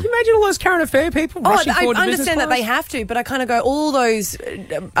 Can you imagine all those current affair people rushing forward to I business understand that class? they have to, but I kind of go, all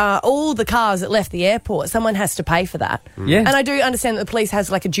the cars that left the airport, someone has to pay for that. Yeah. And I do understand that the police has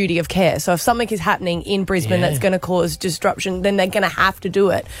like a duty of care. So if something is happening in Brisbane that's going to cause disruption, then they're going to have to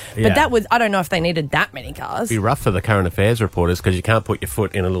do it. But I don't know if they needed that many cars. It'd be rough for the current affairs reporters because you can't put your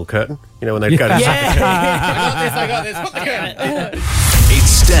foot in a little curtain. When they go to I got this. Put the curtain.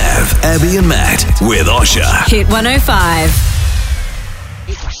 It's Stav, Abby and Matt with Osher. Hit 105.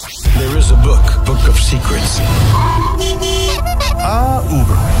 There is a book of secrets.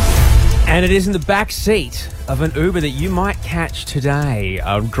 Uber. And it is in the back seat of an Uber that you might catch today.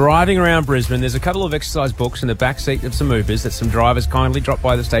 Driving around Brisbane, there's a couple of exercise books in the back seat of some Ubers that some drivers kindly drop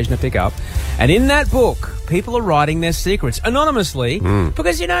by the station to pick up. And in that book, people are writing their secrets anonymously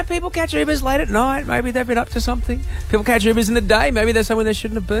because, people catch Ubers late at night. Maybe they've been up to something. People catch Ubers in the day. Maybe they're somewhere they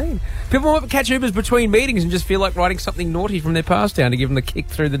shouldn't have been. People might catch Ubers between meetings and just feel like writing something naughty from their past down to give them the kick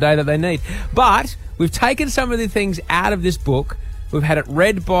through the day that they need. But we've taken some of the things out of this book. We've had it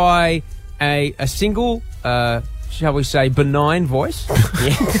read by a single, shall we say, benign voice.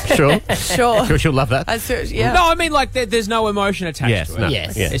 Sure. Sure. She'll love that. No, I mean, like, there's no emotion attached to it. No.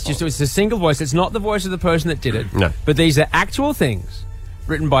 Yes. It's a single voice. It's not the voice of the person that did it. No. But these are actual things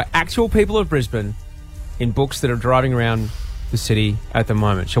written by actual people of Brisbane in books that are driving around the city at the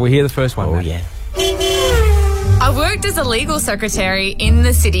moment. Shall we hear the first one? Matt? Yeah. I worked as a legal secretary in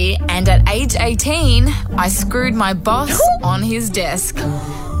the city, and at age 18, I screwed my boss on his desk.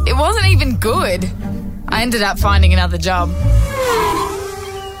 It wasn't even good. I ended up finding another job.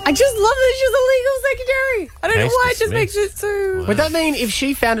 I just love that she's a legal secretary. I don't know why it just makes it so... Would that mean if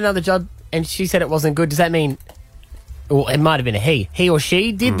she found another job and she said it wasn't good, does that mean... Well, it might have been a he or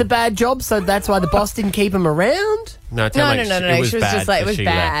she did the bad job, so that's why the boss didn't keep him around? No. She was just like, it was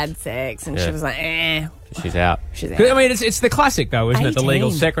bad sex, and she was like, She's out. I mean, it's the classic, though, isn't it? The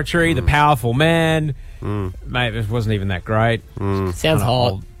legal secretary, the powerful man. Mate, it wasn't even that great. Sounds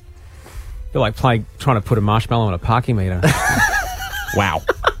hot. Feel like trying to put a marshmallow on a parking meter. Wow.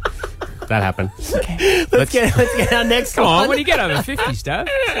 That happened. Okay. Let's get our next Come one. on, when you get over 50, Stav.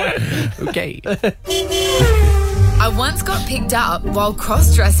 Okay. I once got picked up while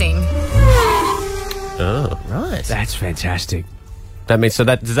cross-dressing. Oh, right. That's fantastic. That means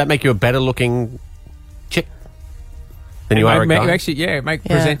does that make you a better looking chick than you are a guy? Actually,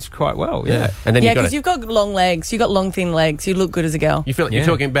 presents quite well. Yeah. And then because you've got long legs, you've got long, thin legs. You look good as a girl. You feel like you're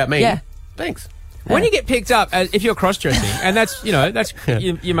talking about me? Yeah. Thanks. When you get picked up, if you're cross-dressing, and that's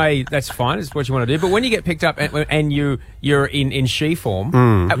that's fine. It's what you want to do. But when you get picked up and you're in she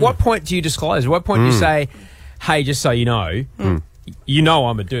form, at what point do you disclose? At what point do you say, "Hey, just so you know,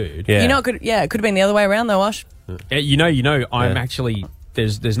 I'm a dude." Yeah. You know, it could have been the other way around though, Osh. You know, I'm actually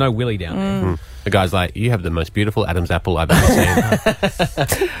there's no willy down there. The guy's like, "You have the most beautiful Adam's apple I've ever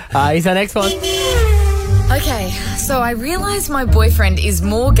seen." Here's our next one. Okay, so I realised my boyfriend is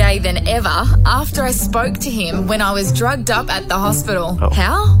more gay than ever after I spoke to him when I was drugged up at the hospital. Oh.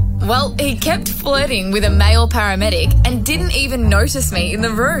 How? Well, he kept flirting with a male paramedic and didn't even notice me in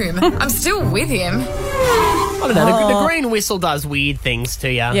the room. I'm still with him. I don't know. The green whistle does weird things to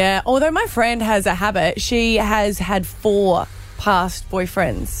you. Yeah, although my friend has a habit. She has had 4 past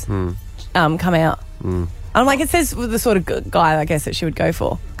boyfriends come out. I'm like, it says the sort of guy, I guess, that she would go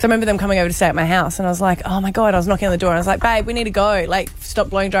for. Because I remember them coming over to stay at my house, and I was like, oh, my God, I was knocking on the door, and I was like, babe, we need to go. Like, stop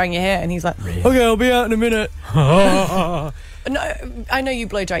blowing drying your hair. And he's like, okay, I'll be out in a minute. No, I know you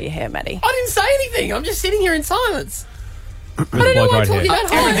blow dry your hair, Maddie. I didn't say anything. I'm just sitting here in silence. I don't know why I'm talking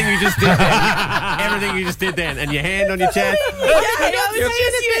about everything you just did then. Everything you just did then. And your hand on your chest.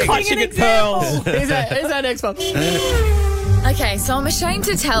 Clutching at pearls. Here's our next one. Okay, so I'm ashamed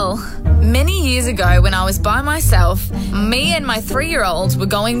to tell. Many years ago, when I was by myself, me and my 3-year-old were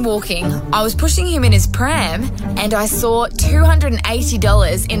going walking. I was pushing him in his pram, and I saw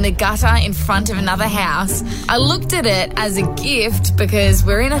 $280 in the gutter in front of another house. I looked at it as a gift because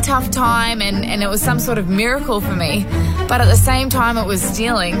we're in a tough time, and it was some sort of miracle for me. But at the same time, it was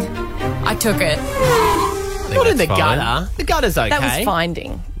stealing. I took it. Not in the gutter. The gutter's okay. That was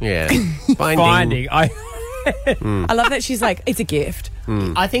finding. Yeah. Finding. I love that she's like, it's a gift.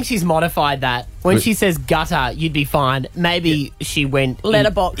 I think she's modified that. When she says gutter, you'd be fine. Maybe she went...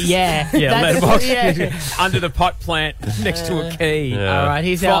 Letterbox. Yeah. Letterbox. Yeah. Under the pot plant next to a key. Yeah. All right,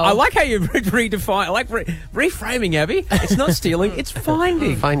 here's our... I like how you redefine... I like reframing, Abby. It's not stealing, it's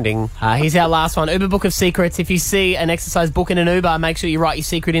finding. Finding. Here's our last one. Uber Book of Secrets. If you see an exercise book in an Uber, make sure you write your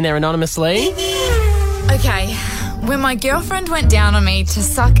secret in there anonymously. Okay, when my girlfriend went down on me to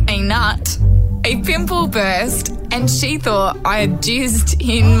suck a nut, a pimple burst and she thought I had jizzed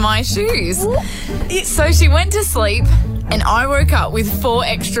in my shoes. So she went to sleep and I woke up with 4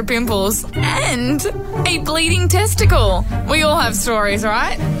 extra pimples and a bleeding testicle. We all have stories,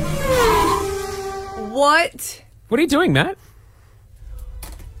 right? What? What are you doing, Matt?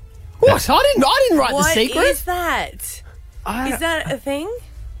 What? I didn't write the secret. What is that? Is that a thing?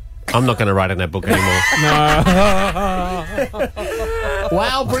 I'm not going to write in that book anymore.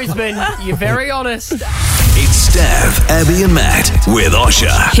 Wow, Brisbane, you're very honest. It's Stav, Abby and Matt with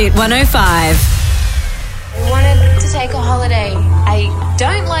Osher. Hit 105. I wanted to take a holiday. I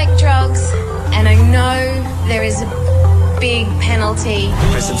don't like drugs, and I know there is a big penalty.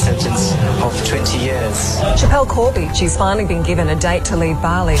 Prison sentence of 20 years. Chappelle Corby, she's finally been given a date to leave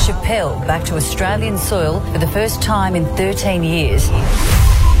Bali. Chappelle back to Australian soil for the first time in 13 years.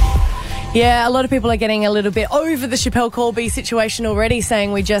 Yeah, a lot of people are getting a little bit over the Chappelle Corby situation already,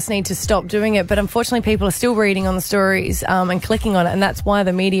 saying we just need to stop doing it. But unfortunately, people are still reading on the stories and clicking on it, and that's why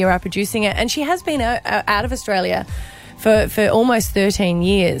the media are producing it. And she has been out of Australia for almost 13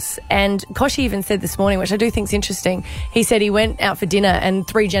 years. And Koshi even said this morning, which I do think is interesting, he said he went out for dinner and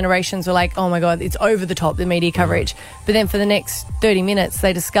 3 generations were like, oh my God, it's over the top, the media coverage. But then for the next 30 minutes,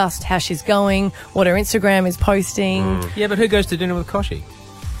 they discussed how she's going, what her Instagram is posting. Yeah, but who goes to dinner with Koshi?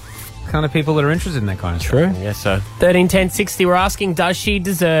 Kind of people that are interested in that kind of stuff. True. Yes, so 13 10 60. We're asking, does she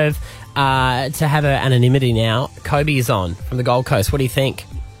deserve to have her anonymity now? Kobe is on from the Gold Coast. What do you think?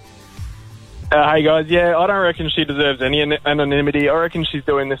 Hey guys, yeah, I don't reckon she deserves any anonymity. I reckon she's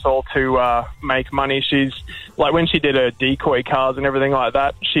doing this all to make money. She's like, when she did her decoy cars and everything like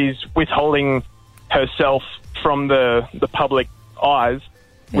that, she's withholding herself from the public eyes,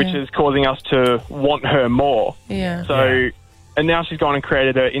 which is causing us to want her more. Yeah. So. And now she's gone and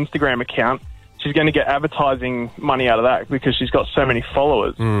created her Instagram account. She's going to get advertising money out of that because she's got so many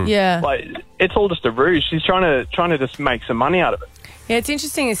followers. Yeah. Like, it's all just a ruse. She's trying to just make some money out of it. Yeah, it's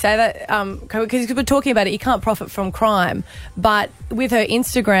interesting you say that because we're talking about it. You can't profit from crime, but with her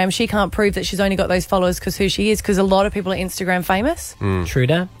Instagram, she can't prove that she's only got those followers because who she is. Because a lot of people are Instagram famous. True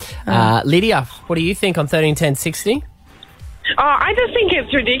that. Lydia, what do you think on 13 10 60? Oh, I just think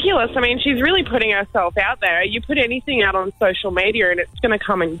it's ridiculous. I mean, she's really putting herself out there. You put anything out on social media and it's going to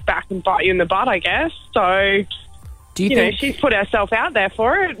come back and bite you in the butt, I guess. So, Do you know, think she's put herself out there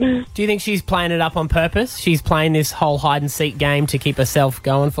for it. Do you think she's playing it up on purpose? She's playing this whole hide and seek game to keep herself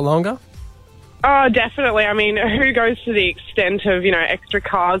going for longer? Oh, definitely. I mean, who goes to the extent of, you know, extra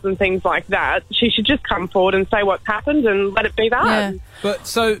cars and things like that? She should just come forward and say what's happened and let it be that. But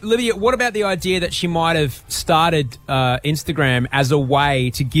so, Lydia, what about the idea that she might have started Instagram as a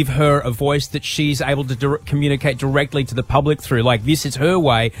way to give her a voice that she's able to communicate directly to the public through? Like, this is her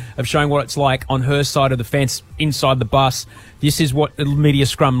way of showing what it's like on her side of the fence, inside the bus. This is what the media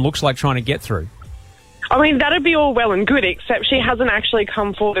scrum looks like trying to get through. I mean, that'd be all well and good, except she hasn't actually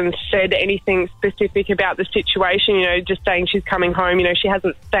come forward and said anything specific about the situation, you know, just saying she's coming home. You know, she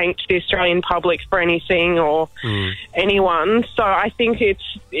hasn't thanked the Australian public for anything or anyone. So I think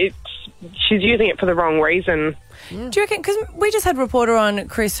she's using it for the wrong reason. Do you reckon, because we just had a reporter on,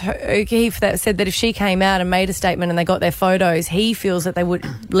 Chris O'Keefe, that said that if she came out and made a statement and they got their photos, he feels that they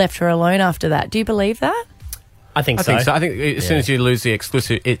would left her alone after that. Do you believe that? I think so. I think as soon as you lose the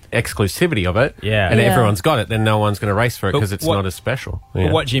exclusivity of it, and everyone's got it, then no one's going to race for it because it's not as special.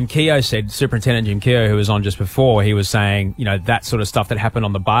 But what Jim Keogh said, Superintendent Jim Keogh, who was on just before, he was saying, you know, that sort of stuff that happened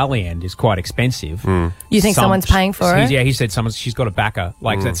on the Bali end is quite expensive. You think someone's paying for it? Yeah, he said she's got a backer,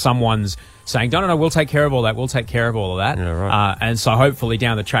 like that someone's saying, no, we'll take care of all that. We'll take care of all of that. Yeah, right. And so hopefully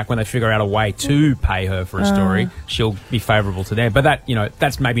down the track, when they figure out a way to pay her for a story, she'll be favourable to them. But that, you know,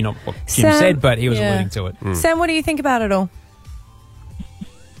 that's maybe not what Jim said, but he was alluding to it. Sam, what do you think about it all?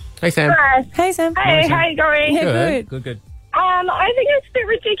 Hey, Sam. Hi. Hey, Sam. Hey, how you going? Yeah, Good. I think it's a bit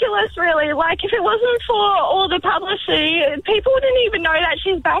ridiculous, really. Like, if it wasn't for all the publicity, people wouldn't even know that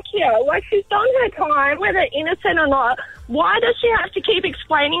she's back here. Like, she's done her time, whether innocent or not. Why does she have to keep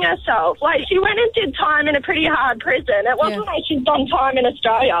explaining herself? Like, she went and did time in a pretty hard prison. It wasn't like she's done time in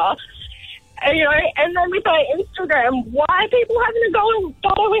Australia. You know, and then with her Instagram, why are people having to go and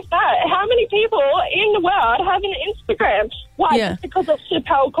bother with that? How many people in the world have an Instagram? Why? Just because of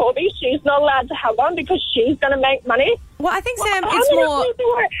Chappelle Corby, she's not allowed to have one because she's going to make money? Well, I think, Sam, how it's many more...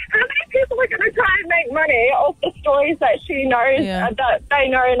 How many people are going to try and make money off the stories that she knows, that they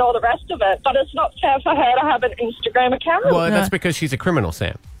know and all the rest of it? But it's not fair for her to have an Instagram account. Well, that's because she's a criminal,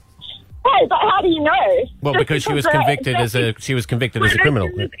 Sam. Hey, but how do you know? Well, because she was convicted as a criminal.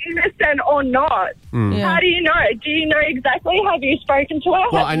 Whether she's innocent or not. How do you know? Do you know exactly? Have you spoken to her?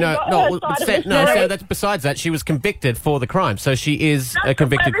 Well, I know. So that's besides that, she was convicted for the crime, so she is a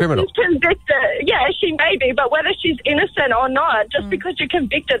convicted criminal. She's convicted, yeah, she may be, but whether she's innocent or not, just because you're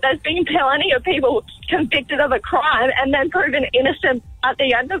convicted, there's been plenty of people convicted of a crime and then proven innocent at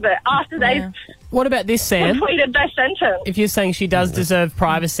the end of it after they've What about this, Sam? completed their sentence. If you're saying she does deserve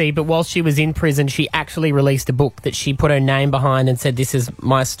privacy, but while she was in prison, she actually released a book that she put her name behind and said, "This is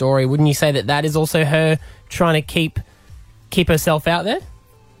my story." Wouldn't you say that that is also her trying to keep herself out there?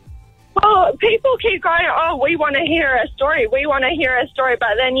 Well, people keep going, oh, we want to hear a story. We want to hear a story.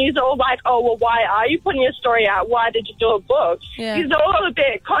 But then you're all like, oh, well, why are you putting your story out? Why did you do a book? Yeah. You're all a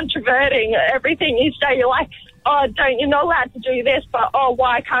bit controverting everything you say. You're like, oh, you're not allowed to do this, but, oh,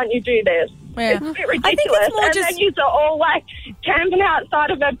 why can't you do this? Yeah. It's a bit ridiculous. And then you're all like camping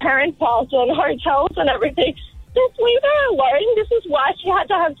outside of her parents' house and hotels and everything. Just leave her alone. This is why she had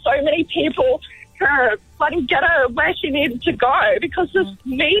to have so many people to bloody get her where she needed to go, because this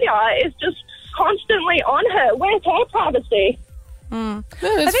media is just constantly on her. Where's her privacy?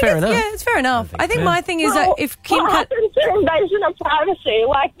 That's fair enough. Yeah, it's fair enough. I think my thing is that if Kim... What happens to invasion of privacy?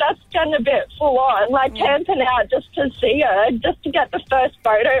 Like, that's getting a bit full on. Like, camping out just to see her, just to get the first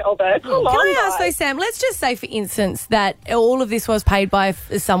photo of her. Come on, Can I ask guys. though, Sam, let's just say, for instance, that all of this was paid by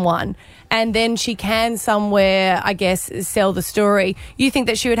someone and then she can somewhere, I guess, sell the story. You think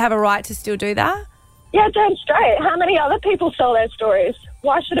that she would have a right to still do that? Yeah, damn straight. How many other people sell their stories?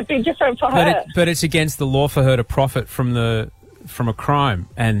 Why should it be different for her? But it's against the law for her to profit from a crime,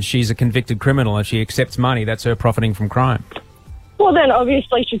 and she's a convicted criminal. If she accepts money, that's her profiting from crime. Well, then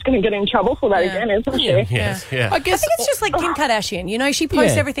obviously she's going to get in trouble for that again, isn't she? Yes, yeah. I think it's just like Kim Kardashian. You know, she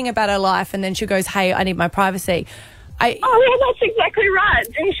posts Yeah. everything about her life and then she goes, hey, I need my privacy. Oh, yeah, that's exactly right.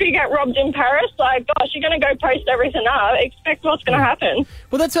 Didn't she get robbed in Paris? Like, gosh, you're going to go post everything up. Expect what's going to happen.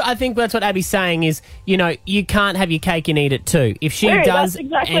 Well, I think that's what Abby's saying is, you know, you can't have your cake and eat it too. If she Dude, does that's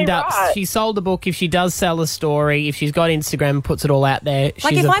exactly end up, right. she sold a book, if she does sell a story, if she's got Instagram and puts it all out there,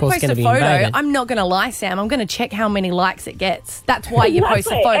 Like, she's if of I course post going a to be photo, invaded. I'm not going to lie, Sam. I'm going to check how many likes it gets. That's why you post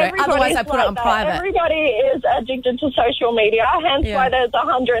a photo. Everybody's Otherwise, I put it on that. private. Everybody is addicted to social media, hence why there's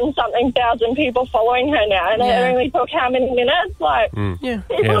 100-something thousand people following her now. And it only took how many minutes? Like,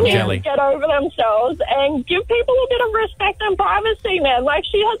 people need to get over themselves and give people a bit of respect and privacy, man. Like,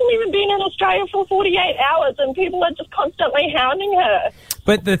 she hasn't even been in Australia for 48 hours and people are just constantly hounding her.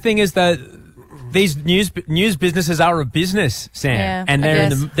 But the thing is that these news businesses are a business, Sam, Yeah, and I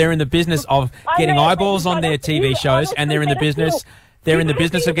they're in the business of getting eyeballs on their TV shows, and they're in the business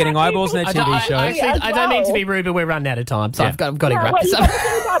of getting eyeballs on their TV shows. I don't mean to be rude, but we're running out of time, so I've got to wrap this up.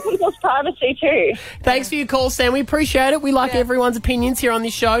 About people's privacy too. Thanks for your call, Sam. We appreciate it. We like everyone's opinions here on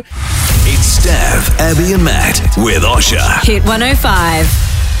this show. It's Stav, Abby and Matt with Osher. Hit 105.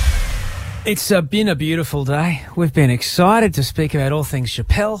 It's been a beautiful day. We've been excited to speak about all things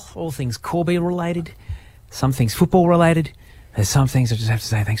Chappelle, all things Corby related, some things football related. There's some things I just have to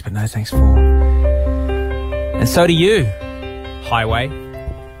say thanks but no thanks for. And so do you, Highway.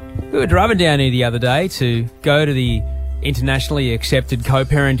 We were driving down here the other day to go to the internationally accepted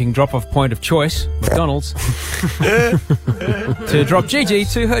co-parenting drop-off point of choice, McDonald's, to drop Gigi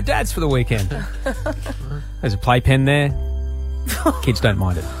to her dad's for the weekend. There's a playpen there. Kids don't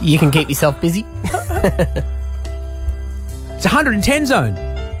mind it. You can keep yourself busy. It's 110 zone.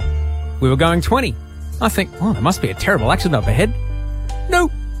 We were going 20. I think, there must be a terrible accident up ahead.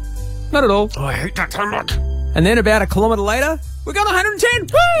 No, not at all. Oh, I hate that so much. And then about a kilometre later, we're going 110.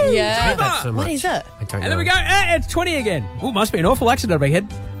 Woo! Yeah. I hate that so much. What is it? I don't know. And then we go, it's 20 again. Oh, must be an awful accident up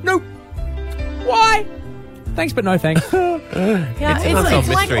ahead. No. Why? Thanks, but no thanks. Yeah, it's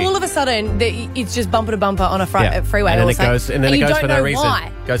like all of a sudden it's just bumper to bumper on a freeway. And then or it goes, something, and then it you goes don't for no know reason. why.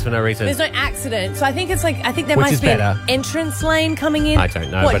 Goes for no reason. There's no accident, so I think there Which must is be better. an entrance lane coming in. I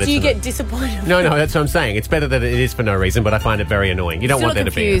don't know. What but do you it's get disappointed? No, that's what I'm saying. It's better that it is for no reason, but I find it very annoying. You don't Still want there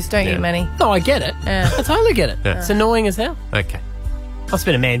confused, to be. don't you, Manny? No, I get it. Yeah. I totally get it. Yeah. It's annoying as hell. Okay. I've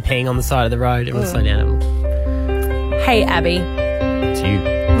been a man peeing on the side of the road. Everyone slow down. Hey, Abby. It's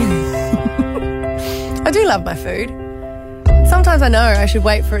you. I do love my food. Sometimes I know I should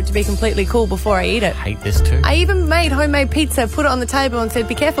wait for it to be completely cool before I eat it. Hate this too. I even made homemade pizza, put it on the table and said,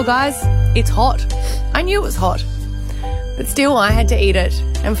 be careful, guys. It's hot. I knew it was hot. But still, I had to eat it.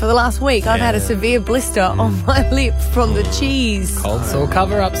 And for the last week, I've had a severe blister on my lip from the cheese. Cold sore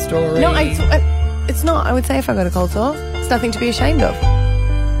cover-up story. No, it's not. I would say if I got a cold sore, it's nothing to be ashamed of.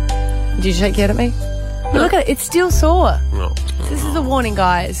 Did you shake your head at me? But look at it. It's still sore. No. This is a warning,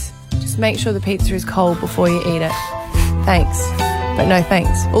 guys. Just make sure the pizza is cold before you eat it. Thanks, but no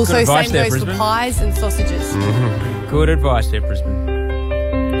thanks. Also, Good advice same there, goes Brisbane. for pies and sausages. Good advice there, Brisbane.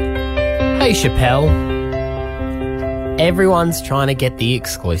 Hey, Chappelle. Everyone's trying to get the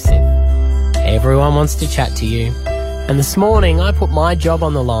exclusive. Everyone wants to chat to you. And this morning, I put my job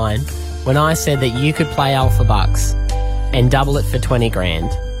on the line when I said that you could play Alpha Bucks and double it for 20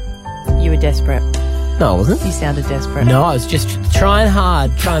 grand. You were desperate. No, I wasn't. You sounded desperate. No, I was just trying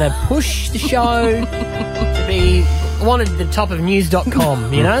hard, trying to push the show to be... I wanted the top of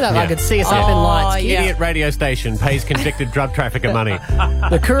news.com, you know, that I could see us up in lights. Idiot radio station pays convicted drug trafficker money.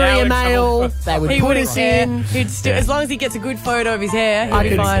 The Courier Mail, they would put us in. As long as he gets a good photo of his hair, he'll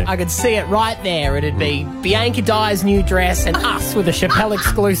be fine. I could see it right there. It'd be Bianca Dye's new dress and us with a Chappelle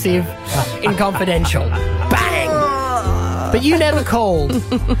exclusive in Confidential. Bang! But you never called.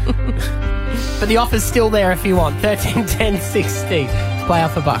 But the offer's still there if you want. 13 10 60. Play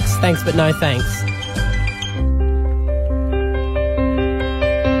Alpha Bucks. Thanks, but no thanks.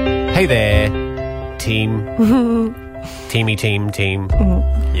 Hey there, team. Teamy team.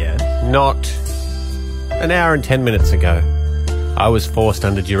 Yes. Not an hour and 10 minutes ago, I was forced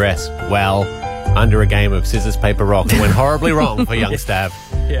under duress. Well, under a game of scissors, paper, rock. It went horribly wrong for young Stav.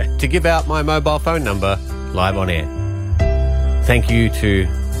 Yeah. To give out my mobile phone number live on air. Thank you to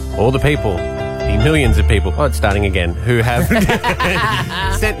all the people, the millions of people, it's starting again, who have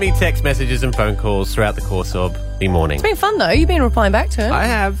sent me text messages and phone calls throughout the course of the morning. It's been fun, though. You've been replying back to him. I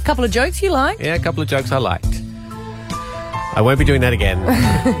have. A couple of jokes you liked. Yeah, a couple of jokes I liked. I won't be doing that again.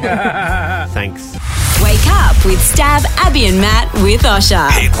 Thanks. Wake up with Stav, Abby and Matt with Osher.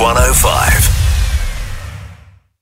 Hit 105.